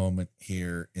 fantastical moment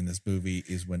here in this movie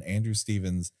is when Andrew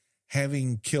Stevens,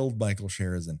 having killed Michael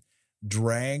Sheridan,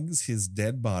 drags his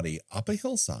dead body up a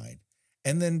hillside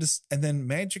and then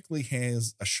magically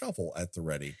has a shovel at the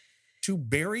ready to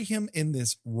bury him in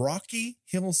this rocky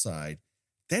hillside.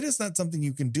 That is not something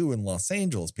you can do in Los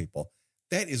Angeles, people.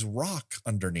 That is rock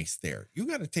underneath there. You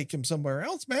got to take him somewhere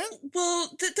else, man.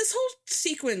 Well, this whole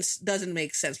sequence doesn't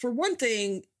make sense. For one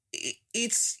thing,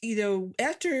 it's,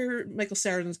 after Michael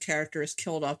Sheridan's character is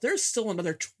killed off, there's still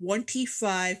another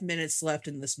 25 minutes left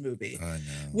in this movie, I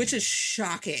know. Which is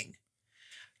shocking.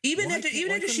 Even after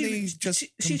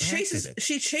she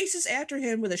chases after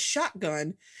him with a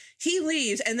shotgun, he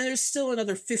leaves, and there's still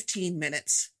another 15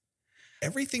 minutes.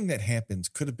 Everything that happens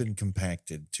could have been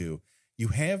compacted to, you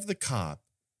have the cop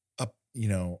up,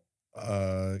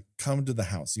 come to the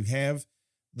house. You have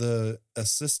the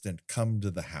assistant come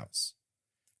to the house.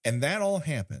 And that all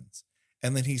happens.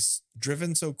 And then he's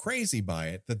driven so crazy by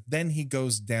it that then he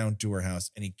goes down to her house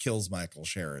and he kills Michael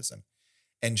Sheridan.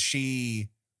 And she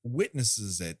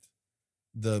witnesses it,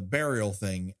 the burial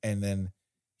thing, and then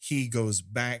he goes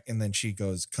back and then she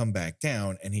goes, come back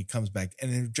down, and he comes back,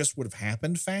 and it just would have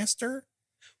happened faster.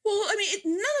 Well, I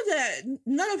mean,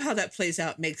 none of how that plays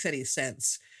out makes any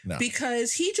sense. No.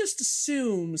 Because he just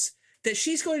assumes that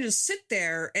she's going to sit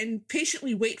there and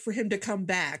patiently wait for him to come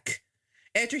back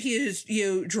after he has,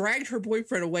 dragged her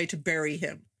boyfriend away to bury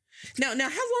him. Now, how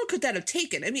long could that have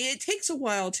taken? I mean, it takes a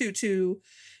while to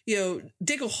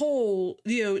dig a hole,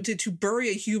 to bury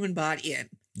a human body in.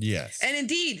 Yes. And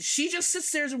indeed, she just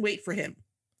sits there and wait for him.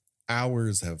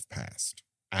 Hours have passed.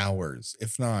 Hours,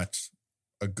 if not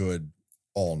a good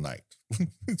all night.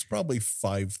 It's probably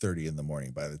 5:30 in the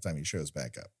morning by the time he shows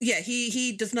back up. Yeah,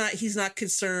 he's not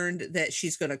concerned that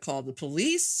she's going to call the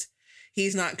police.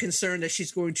 He's not concerned that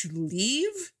she's going to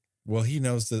leave. Well, he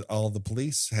knows that all the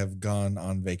police have gone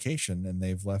on vacation and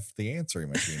they've left the answering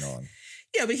machine on.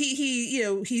 Yeah, but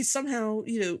he somehow,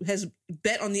 has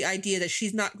bet on the idea that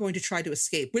she's not going to try to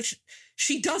escape, which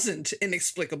she doesn't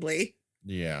inexplicably.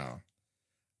 Yeah.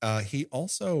 He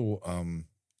also,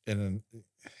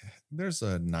 there's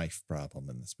a knife problem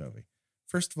in this movie.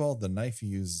 First of all, the knife he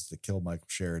uses to kill Michael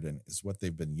Sheridan is what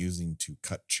they've been using to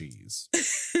cut cheese.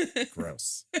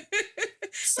 Gross.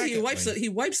 Secondly, he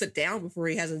wipes it down before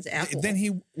he has his apple.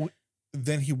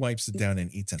 Then he wipes it down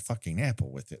and eats a fucking apple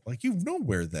with it. Like, you know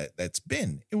where that's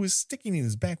been. It was sticking in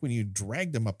his back when you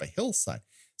dragged him up a hillside.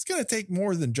 It's going to take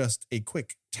more than just a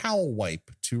quick towel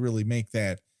wipe to really make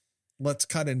that let's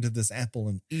cut into this apple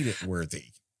and eat it worthy.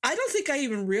 I don't think I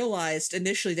even realized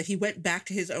initially that he went back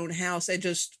to his own house and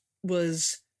just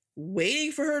was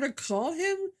waiting for her to call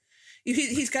him.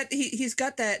 He's got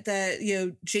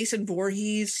that Jason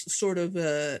Voorhees sort of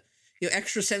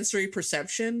extrasensory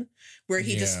perception where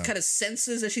he just kind of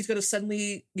senses that she's going to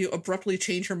suddenly abruptly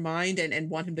change her mind and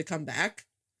want him to come back.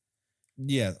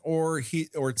 Yeah, or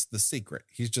it's the secret.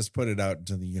 He's just put it out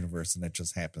into the universe and it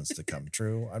just happens to come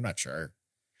true. I'm not sure.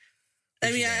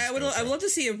 I mean, I would love to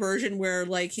see a version where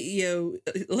it's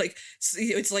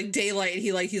like daylight and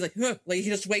he's like, huh, like he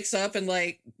just wakes up and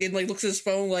looks at his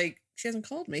phone like, she hasn't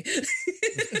called me.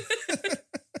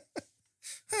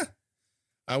 Huh.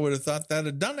 I would have thought that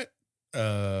had done it.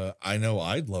 I know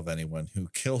I'd love anyone who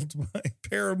killed my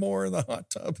paramour in the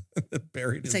hot tub and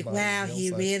buried his body. It's like, wow,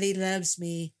 he really loves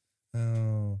me.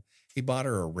 Oh, he bought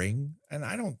her a ring, and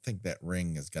I don't think that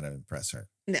ring is going to impress her.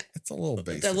 No, it's a little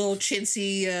basic. The little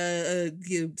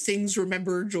chintzy things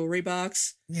remember jewelry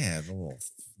box. Yeah, the little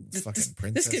fucking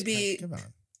princess. This could be. Come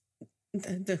on.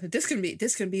 This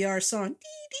can be our song.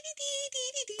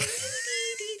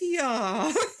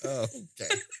 Oh,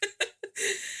 okay.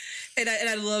 And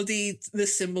I love the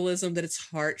symbolism that it's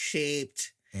heart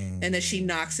shaped, and that she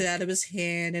knocks it out of his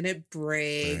hand and it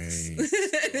breaks.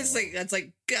 That's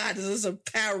like God. This is a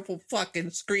powerful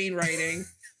fucking screenwriting.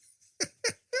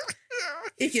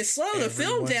 If you slow the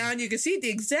film down, you can see the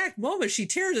exact moment she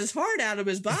tears his heart out of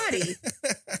his body.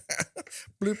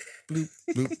 Bloop, bloop,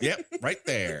 bloop. Yep, right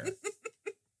there.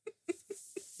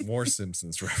 More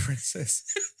Simpsons references.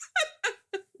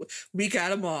 We got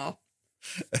them all.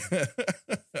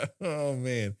 Oh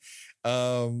man.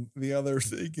 The other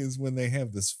thing is when they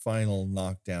have this final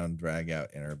knockdown drag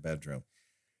out in her bedroom,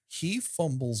 he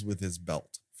fumbles with his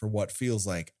belt for what feels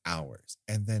like hours,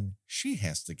 and then she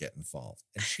has to get involved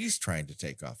and she's trying to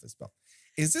take off his belt.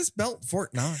 Is this belt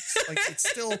Fort Knox? Like, it's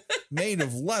still made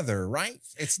of leather, right?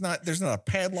 It's not, there's not a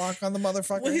padlock on the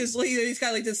motherfucker. Well, he's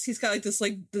got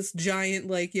this giant,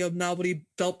 like, novelty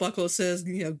belt buckle that says,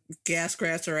 gas,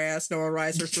 grass, or ass, no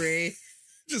rise or free.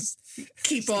 Just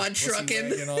keep on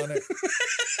trucking. On it.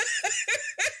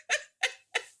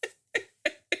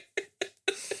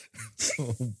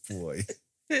 Oh boy.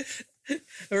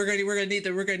 We're gonna need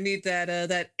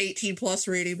that 18 plus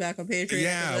rating back on Patreon.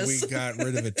 Yeah, we got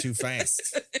rid of it too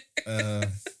fast.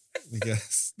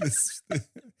 Because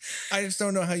I just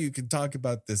don't know how you can talk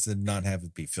about this and not have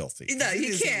it be filthy. No,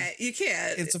 you can't. You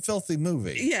can't. It's a filthy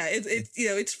movie. Yeah,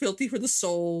 it's filthy for the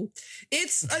soul.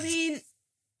 It's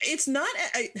not.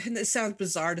 And it sounds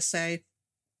bizarre to say,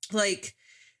 like.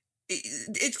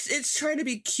 It's trying to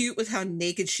be cute with how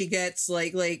naked she gets,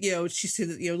 like she's a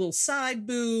little side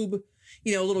boob,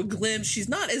 a little glimpse. She's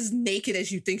not as naked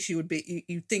as you think she would be.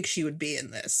 You think she would be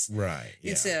in this, right?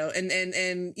 Yeah. And so and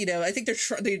I think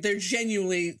they're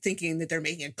genuinely thinking that they're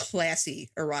making a classy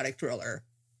erotic thriller.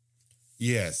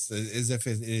 Yes, as if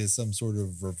it is some sort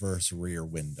of reverse Rear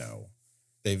Window.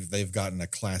 They've gotten a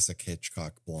classic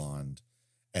Hitchcock blonde.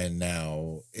 And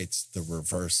now it's the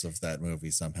reverse of that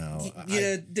movie somehow. I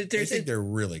think they're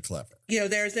really clever.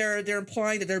 They're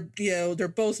implying that they're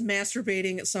both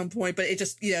masturbating at some point, but it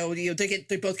just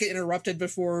they both get interrupted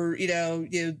before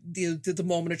the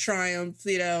moment of triumph.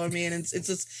 I mean, it's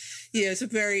just it's a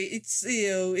very it's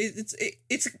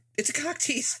a cock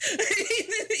tease.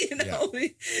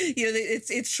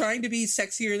 It's trying to be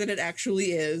sexier than it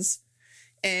actually is,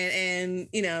 and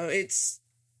it's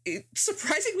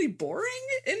surprisingly boring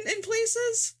in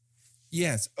places.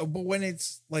 Yes, but when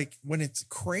it's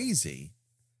crazy,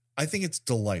 I think it's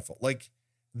delightful. Like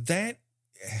that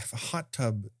hot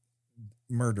tub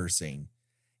murder scene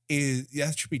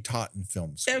that should be taught in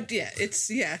film school. Oh yeah,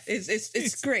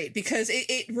 it's great because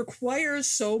it requires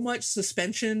so much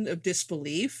suspension of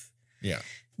disbelief. Yeah,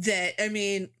 that I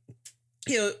mean.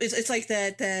 It's like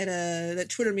that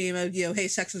Twitter meme of, hey,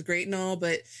 sex is great and all,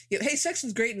 but, hey, sex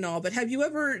is great and all, but have you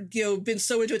ever, been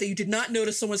so into it that you did not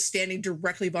notice someone standing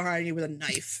directly behind you with a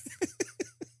knife?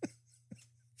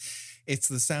 It's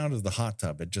the sound of the hot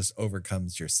tub. It just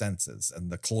overcomes your senses. And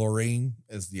the chlorine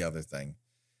is the other thing,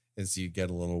 is you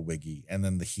get a little wiggy and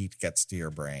then the heat gets to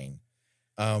your brain.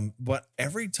 But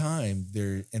every time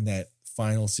they're in that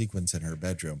final sequence in her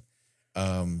bedroom,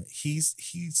 he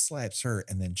slaps her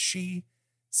and then she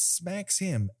smacks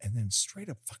him and then straight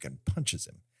up fucking punches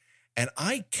him. And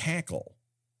I cackle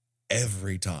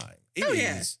every time. It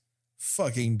is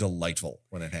fucking delightful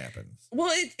when it happens. Well,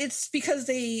 it's because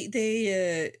they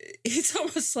it's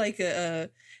almost like and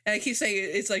I keep saying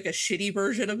it's like a shitty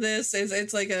version of this.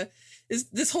 It's like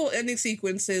this whole ending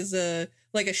sequence is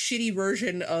like a shitty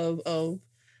version of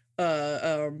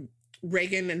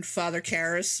Reagan and Father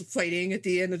Karras fighting at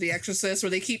the end of The Exorcist, where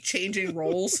they keep changing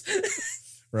roles.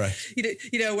 Right.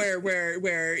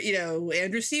 Where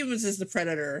Andrew Stevens is the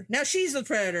predator. Now she's the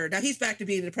predator. Now he's back to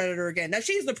being the predator again. Now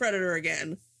she's the predator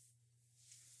again.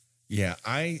 Yeah,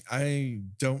 I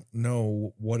don't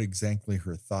know what exactly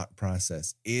her thought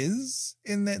process is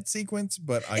in that sequence,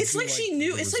 but it's like she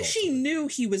knew. It's like she knew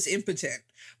he was impotent,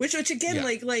 which again,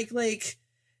 like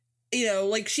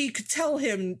she could tell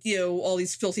him, all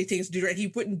these filthy things to do, and he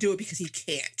wouldn't do it because he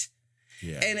can't.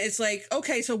 Yeah. And it's like,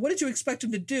 okay, so what did you expect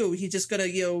him to do? He's just gonna,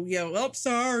 oh,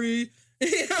 sorry,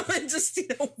 and just,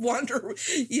 wander,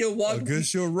 walk. I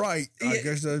guess you're right. I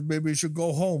guess maybe you should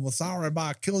go home. Sorry about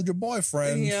I killed your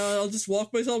boyfriend. I'll just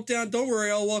walk myself down. Don't worry,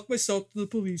 I'll walk myself to the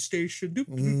police station.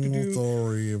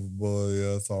 Sorry,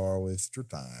 everybody. Sorry, I wasted your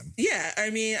time. Yeah, I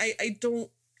mean,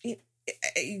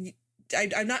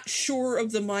 I'm not sure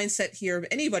of the mindset here of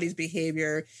anybody's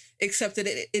behavior, except that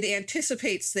it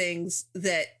anticipates things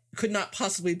that could not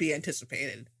possibly be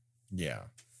anticipated. Yeah.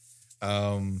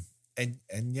 And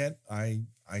yet I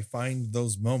find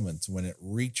those moments when it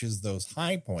reaches those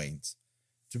high points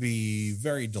to be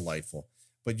very delightful,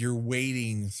 but you're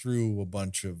wading through a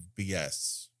bunch of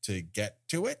BS to get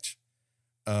to it.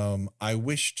 I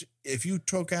wished if you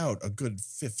took out a good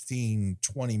 15,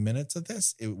 20 minutes of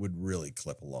this, it would really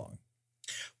clip along.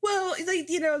 Well,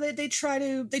 they try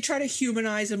to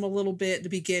humanize him a little bit at the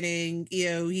beginning.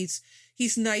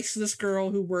 He's nice to this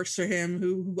girl who works for him,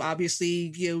 who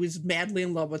obviously is madly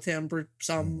in love with him for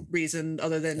some reason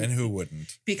other than, and who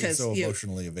wouldn't, because he's so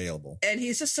emotionally available, and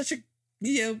he's just such a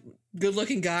good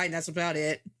looking guy, and that's about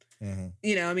it.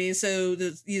 You know, I mean, so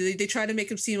they try to make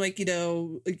him seem like,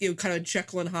 kind of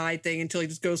Jekyll and Hyde thing until he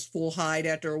just goes full Hyde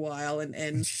after a while. And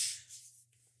and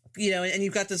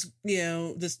you've got this,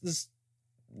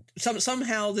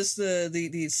 somehow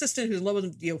the assistant who's in love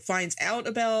with him, finds out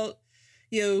about,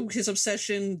 his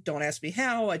obsession. Don't ask me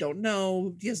how. I don't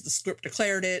know. He has the script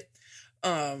declared it.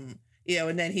 And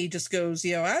then he just goes,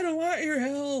 I don't want your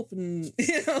help. And,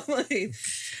 like,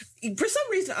 for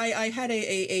some reason, I had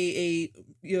a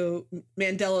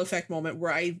Mandela effect moment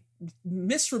where I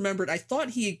misremembered. I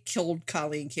thought he had killed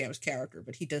Colleen Camp's character,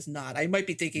 but he does not. I might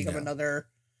be thinking of another.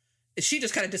 She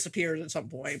just kind of disappeared at some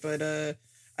point, but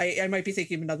I might be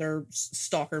thinking of another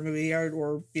stalker movie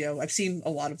or I've seen a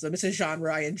lot of them. It's a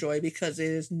genre I enjoy because it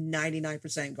is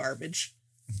 99% garbage.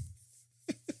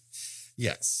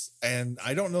 Yes, and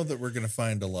I don't know that we're going to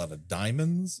find a lot of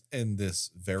diamonds in this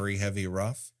very heavy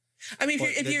rough. I mean,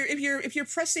 if you're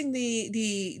pressing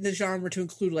the genre to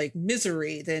include like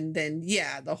Misery, then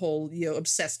yeah, the whole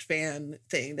obsessed fan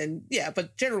thing, then yeah.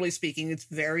 But generally speaking, it's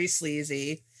very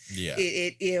sleazy. Yeah,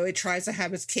 it tries to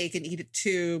have its cake and eat it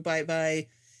too by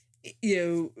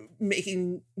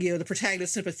making the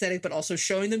protagonist sympathetic, but also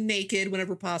showing them naked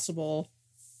whenever possible.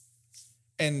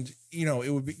 And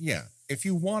it would be if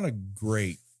you want a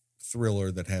great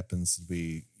thriller that happens to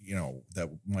be that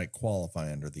might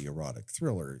qualify under the erotic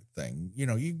thriller thing,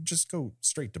 you just go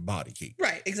straight to Body Heat.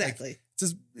 Right, exactly.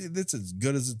 Like, it's as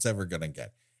good as it's ever going to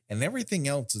get. And everything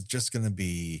else is just going to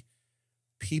be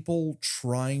people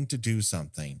trying to do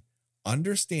something,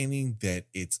 understanding that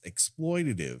it's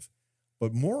exploitative,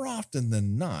 but more often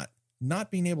than not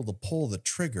being able to pull the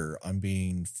trigger on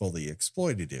being fully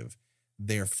exploitative.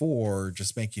 Therefore,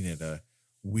 just making it a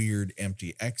weird,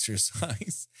 empty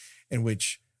exercise in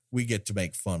which we get to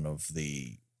make fun of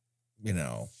the,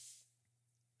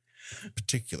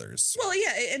 particulars. Well,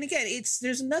 yeah, and again,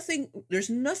 there's nothing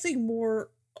more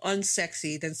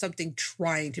unsexy than something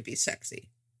trying to be sexy.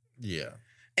 Yeah.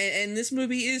 And this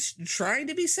movie is trying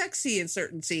to be sexy in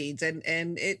certain scenes, and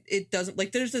it doesn't,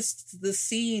 like, there's this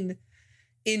scene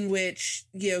in which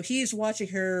he's watching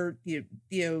her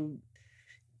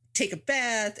take a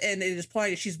bath, and it is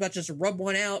implying she's about to just rub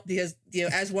one out because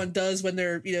as one does when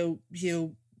they're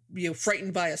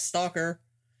frightened by a stalker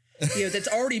that's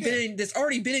already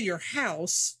been in your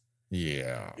house.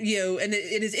 Yeah. And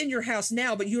it is in your house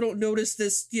now, but you don't notice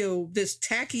this this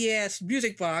tacky ass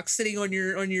music box sitting on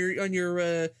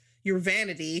your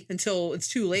vanity until it's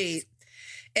too late.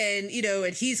 And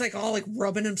and he's like all like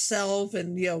rubbing himself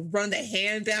and running the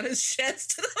hand down his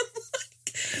chest.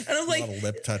 And I'm like, a lot of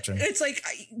lip touching. It's like,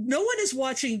 no one is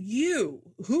watching you.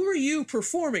 Who are you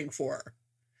performing for?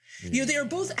 Yeah. They are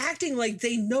both acting like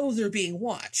they know they're being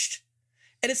watched.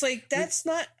 And it's like, that's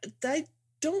not, I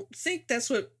don't think that's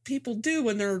what people do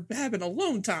when they're having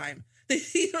alone time. They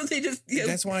just,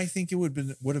 That's why I think it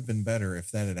would have been better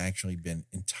if that had actually been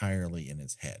entirely in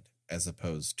his head, as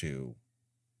opposed to.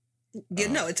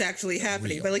 No, it's actually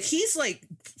happening. Real. But like he's like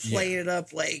playing it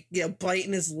up, like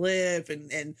biting his lip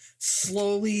and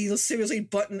slowly, seriously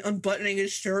unbuttoning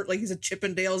his shirt like he's a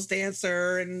Chippendales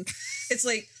dancer, and it's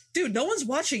like, dude, no one's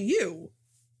watching you.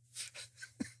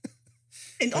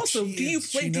 And also, do you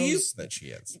that she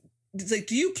is? It's like,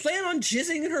 do you plan on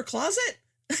jizzing in her closet?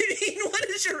 I mean, what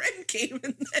is your end game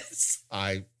in this?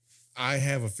 I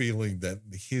have a feeling that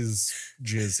his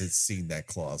jizz has seen that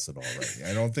closet already.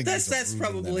 I don't think that's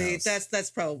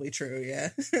probably true. Yeah.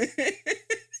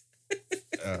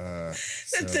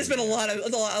 There's been a lot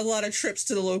of trips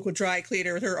to the local dry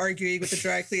cleaner with her arguing with the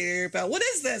dry cleaner about, what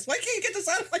is this? Why can't you get this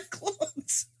out of my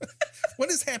clothes? What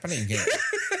is happening here?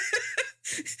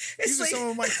 These are some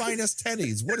of my finest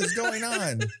teddies. What is going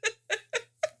on?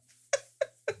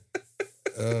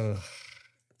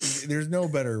 There's no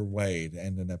better way to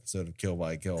end an episode of Kill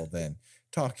by Kill than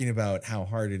talking about how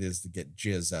hard it is to get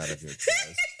jizz out of your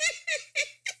clothes.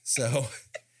 So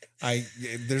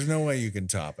there's no way you can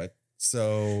top it.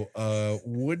 So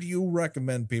would you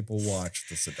recommend people watch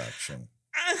The Seduction?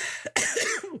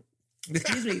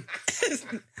 Excuse me.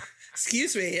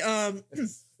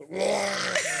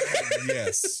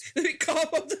 Yes. Let me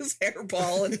cough up this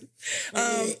hairball. And,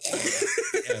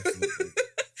 Absolutely.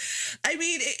 I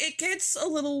mean, it gets a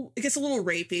little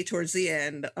rapey towards the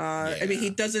end. I mean, he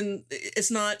doesn't.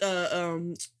 It's not.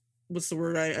 What's the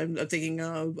word I'm thinking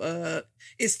of?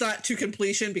 It's not to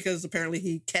completion because apparently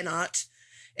he cannot.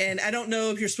 And I don't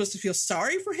know if you're supposed to feel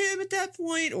sorry for him at that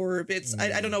point, or if it's.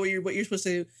 I don't know what you're supposed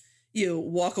to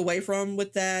walk away from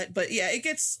with that. But yeah, it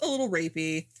gets a little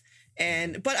rapey,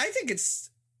 but I think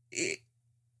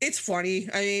it's funny.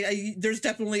 I mean, there's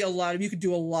definitely you could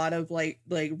do a lot of like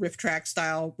riff track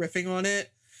style riffing on it.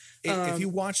 If you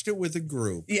watched it with a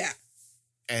group, yeah,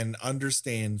 and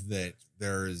understand that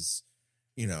there's,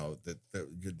 that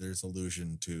there's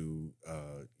allusion to,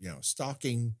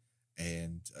 stalking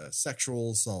and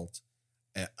sexual assault.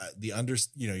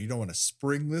 You don't want to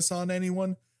spring this on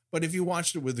anyone, but if you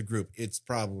watched it with a group, it's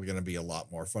probably going to be a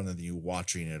lot more fun than you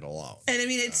watching it alone. And I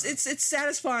mean, it's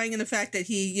satisfying in the fact that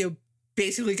he,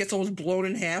 basically gets almost blown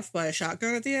in half by a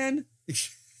shotgun at the end.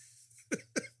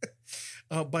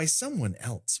 By someone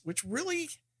else, which really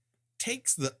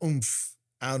takes the oomph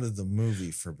out of the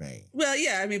movie for me. Well,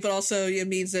 yeah, I mean, but also it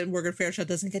means that Morgan Fairchild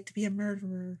doesn't get to be a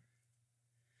murderer.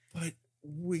 But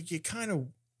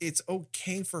it's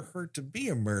okay for her to be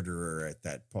a murderer at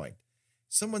that point.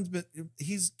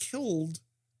 He's killed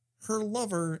her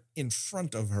lover in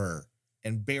front of her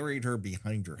and buried her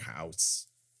behind her house.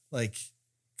 Like,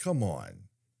 come on.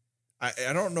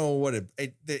 I don't know what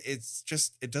it's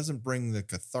just, it doesn't bring the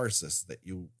catharsis that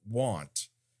you want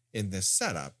in this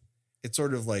setup. It's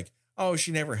sort of like, oh,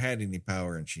 she never had any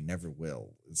power and she never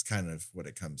will. It's kind of what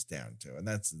it comes down to. And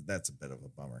that's a bit of a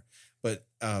bummer, but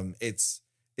it's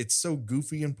so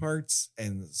goofy in parts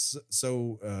and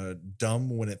so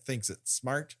dumb when it thinks it's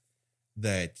smart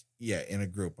that, yeah, in a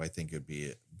group, I think it'd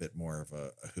be a bit more of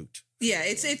a hoot. Yeah,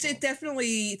 it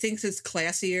definitely thinks it's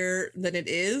classier than it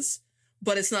is,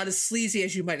 but it's not as sleazy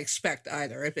as you might expect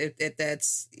either.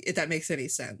 If that makes any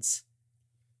sense.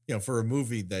 For a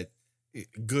movie that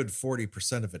good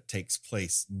 40% of it takes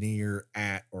place near,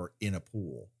 at, or in a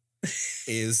pool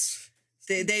is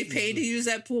they paid to use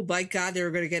that pool. By God, they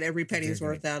were going to get every penny's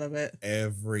worth out of it.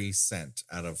 Every cent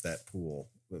out of that pool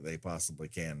that they possibly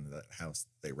can, that house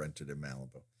they rented in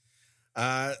Malibu.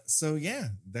 So yeah,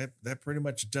 that pretty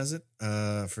much does it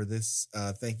for this.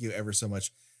 Thank you ever so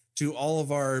much to all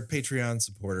of our Patreon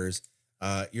supporters.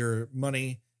 Your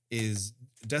money is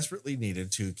desperately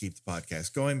needed to keep the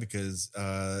podcast going because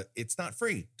it's not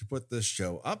free to put this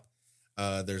show up.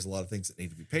 There's a lot of things that need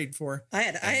to be paid for. I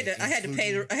had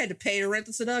to pay to rent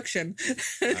The Seduction.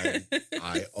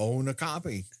 I own a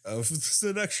copy of The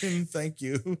Seduction. Thank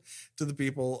you to the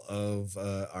people of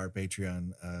our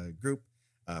Patreon group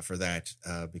for that,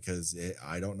 because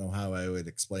I don't know how I would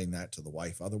explain that to the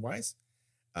wife otherwise.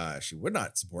 She would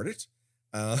not support it.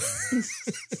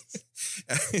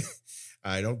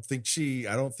 I don't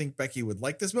think Becky would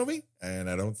like this movie, and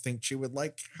I don't think she would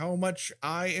like how much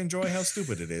I enjoy how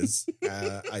stupid it is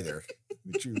either.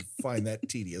 Would you find that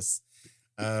tedious?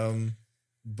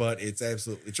 But it's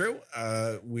absolutely true.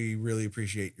 We really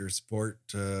appreciate your support,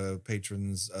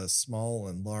 patrons, small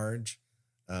and large.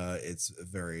 It's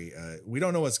very. We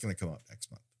don't know what's going to come up next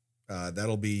month.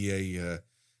 That'll be a.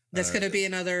 That's going to be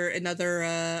another.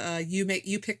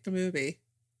 You pick the movie.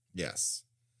 Yes.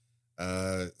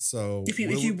 So if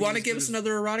you want to give us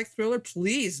another erotic thriller,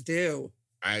 please do.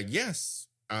 Yes.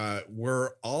 We're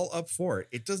all up for it.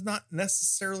 It does not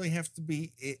necessarily have to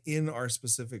be in our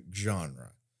specific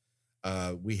genre.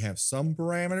 We have some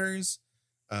parameters,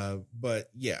 but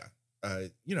yeah,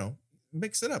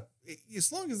 mix it up.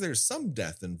 As long as there's some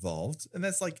death involved, and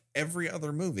that's like every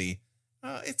other movie,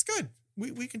 it's good.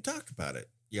 We can talk about it,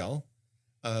 y'all.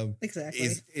 Exactly.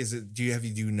 Is it? Do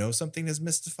you know something as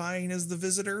mystifying as The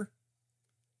Visitor?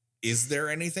 Is there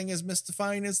anything as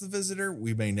mystifying as The Visitor?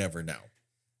 We may never know.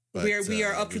 But, we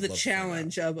are up for the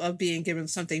challenge of being given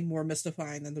something more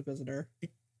mystifying than The Visitor.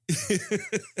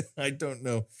 I don't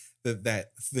know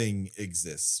that thing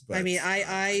exists. But I mean,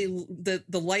 the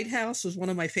Lighthouse was one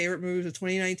of my favorite movies of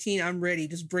 2019. I'm ready.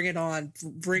 Just bring it on.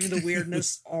 Bring the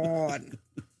weirdness on.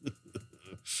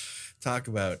 Talk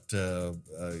about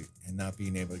not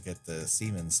being able to get the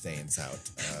semen stains out.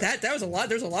 That was a lot.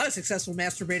 There's a lot of successful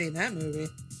masturbating in that movie.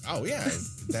 Oh yeah,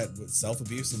 that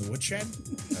self-abuse in the woodshed.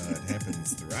 It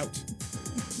happens throughout.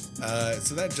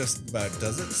 So that just about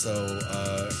does it. So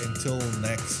until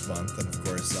next month, and of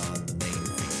course on the main